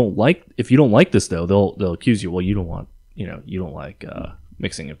 if you don't like this though, they'll accuse you, well, you don't like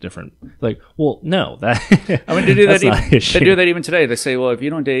mixing of different, like, well, no, that I mean, they do that even today. They say, well, if you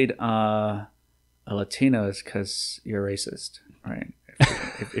don't date a Latino, it's because you're racist, right?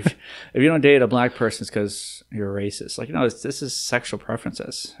 If you don't date a black person, it's because you're racist. Like, no, this is sexual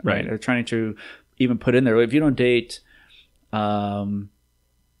preferences, right? They're trying to even put in there, if you don't date a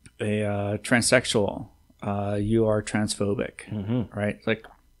transsexual, you are transphobic, right? Like,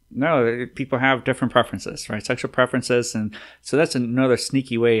 no, people have different preferences, right? Sexual preferences. And so that's another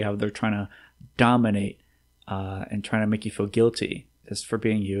sneaky way how they're trying to dominate and trying to make you feel guilty just for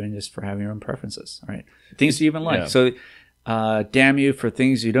being you and just for having your own preferences, right? Things you even like. Yeah. So damn you for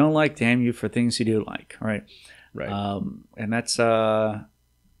things you don't like, damn you for things you do like, right? Right. And that's,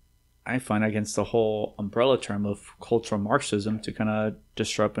 I find, against the whole umbrella term of cultural Marxism to kind of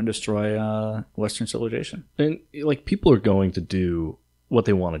disrupt and destroy Western civilization. And like, people are going to do what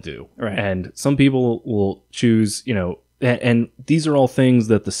they want to do. Right. And some people will choose, you know, and these are all things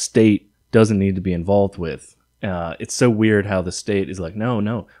that the state doesn't need to be involved with. It's so weird how the state is like,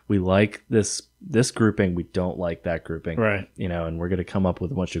 no, we like this grouping, we don't like that grouping. Right. You know, and we're going to come up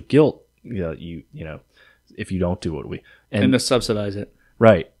with a bunch of guilt, you know, if you don't do what we... And to subsidize it.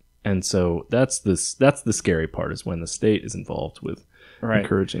 Right. And so that's the scary part, is when the state is involved with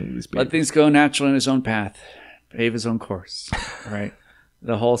encouraging these people. Let things go naturally in his own path, pave his own course, right?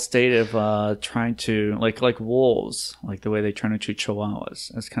 The whole state of trying to, like wolves, like the way they try to treat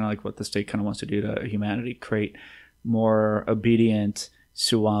chihuahuas. That's kind of like what the state kind of wants to do to humanity, create more obedient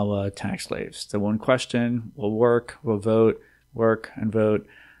chihuahua tax slaves. The one question will work, will vote, work and vote.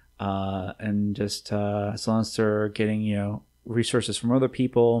 and just as long as they're getting resources from other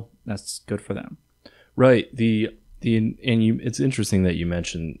people, that's good for them. Right. It's interesting that you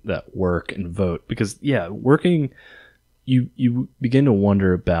mentioned that work and vote, because working, you begin to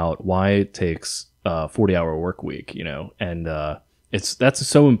wonder about why it takes a 40-hour work week, and that's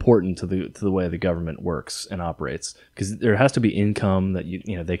so important to the way the government works and operates, because there has to be income that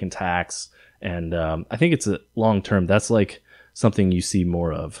they can tax, and I think it's a long term. That's like something you see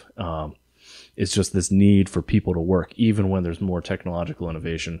more of. It's just this need for people to work, even when there's more technological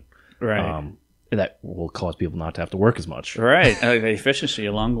innovation. Right. That will cause people not to have to work as much. Right. The efficiency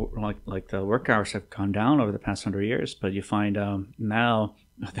like the work hours have gone down over the past 100 years, but you find now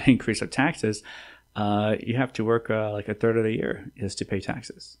with the increase of taxes, you have to work like a third of the year is to pay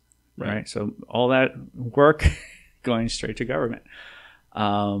taxes. Right. So all that work going straight to government.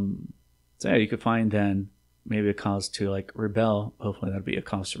 So you could find then maybe a cause to like rebel. Hopefully that'd be a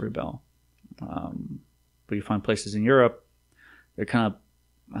cause to rebel. But you find places in Europe, they're kind of,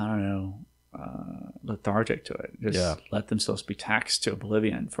 I don't know, lethargic to it. Just let themselves be taxed to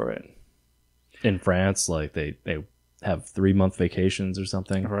oblivion for it. In France, like they have 3-month vacations or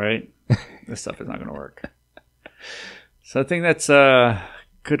something. Right. This stuff is not going to work. So I think that's a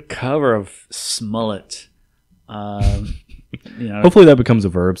good cover of Smollett. Hopefully that becomes a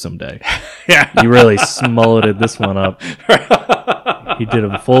verb someday. Yeah. You really smulleted this one up. He did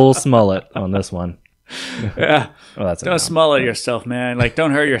a full Smollett on this one. Yeah. Well, that's don't Smollett yourself, man. Like,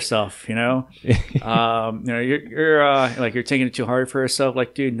 don't hurt yourself. You're like you're taking it too hard for yourself.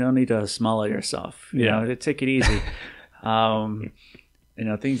 Like, dude, no need to Smollett yourself. You know, take it easy.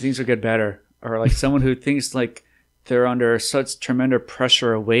 Things will get better. Or like someone who thinks like they're under such tremendous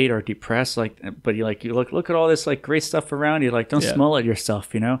pressure or weight or depressed, but you look at all this like great stuff around you. Like, don't Smollett yourself.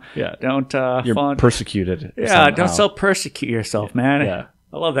 Yeah. Don't. You're persecuted. Yeah. Somehow. Don't self-persecute yourself, man. Yeah.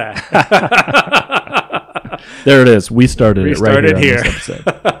 I love that. There it is. We started it right here. On this episode.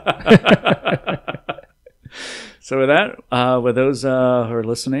 So with that, with those who are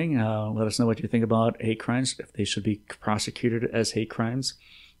listening, let us know what you think about hate crimes, if they should be prosecuted as hate crimes.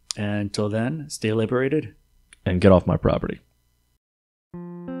 And until then, stay liberated. And get off my property.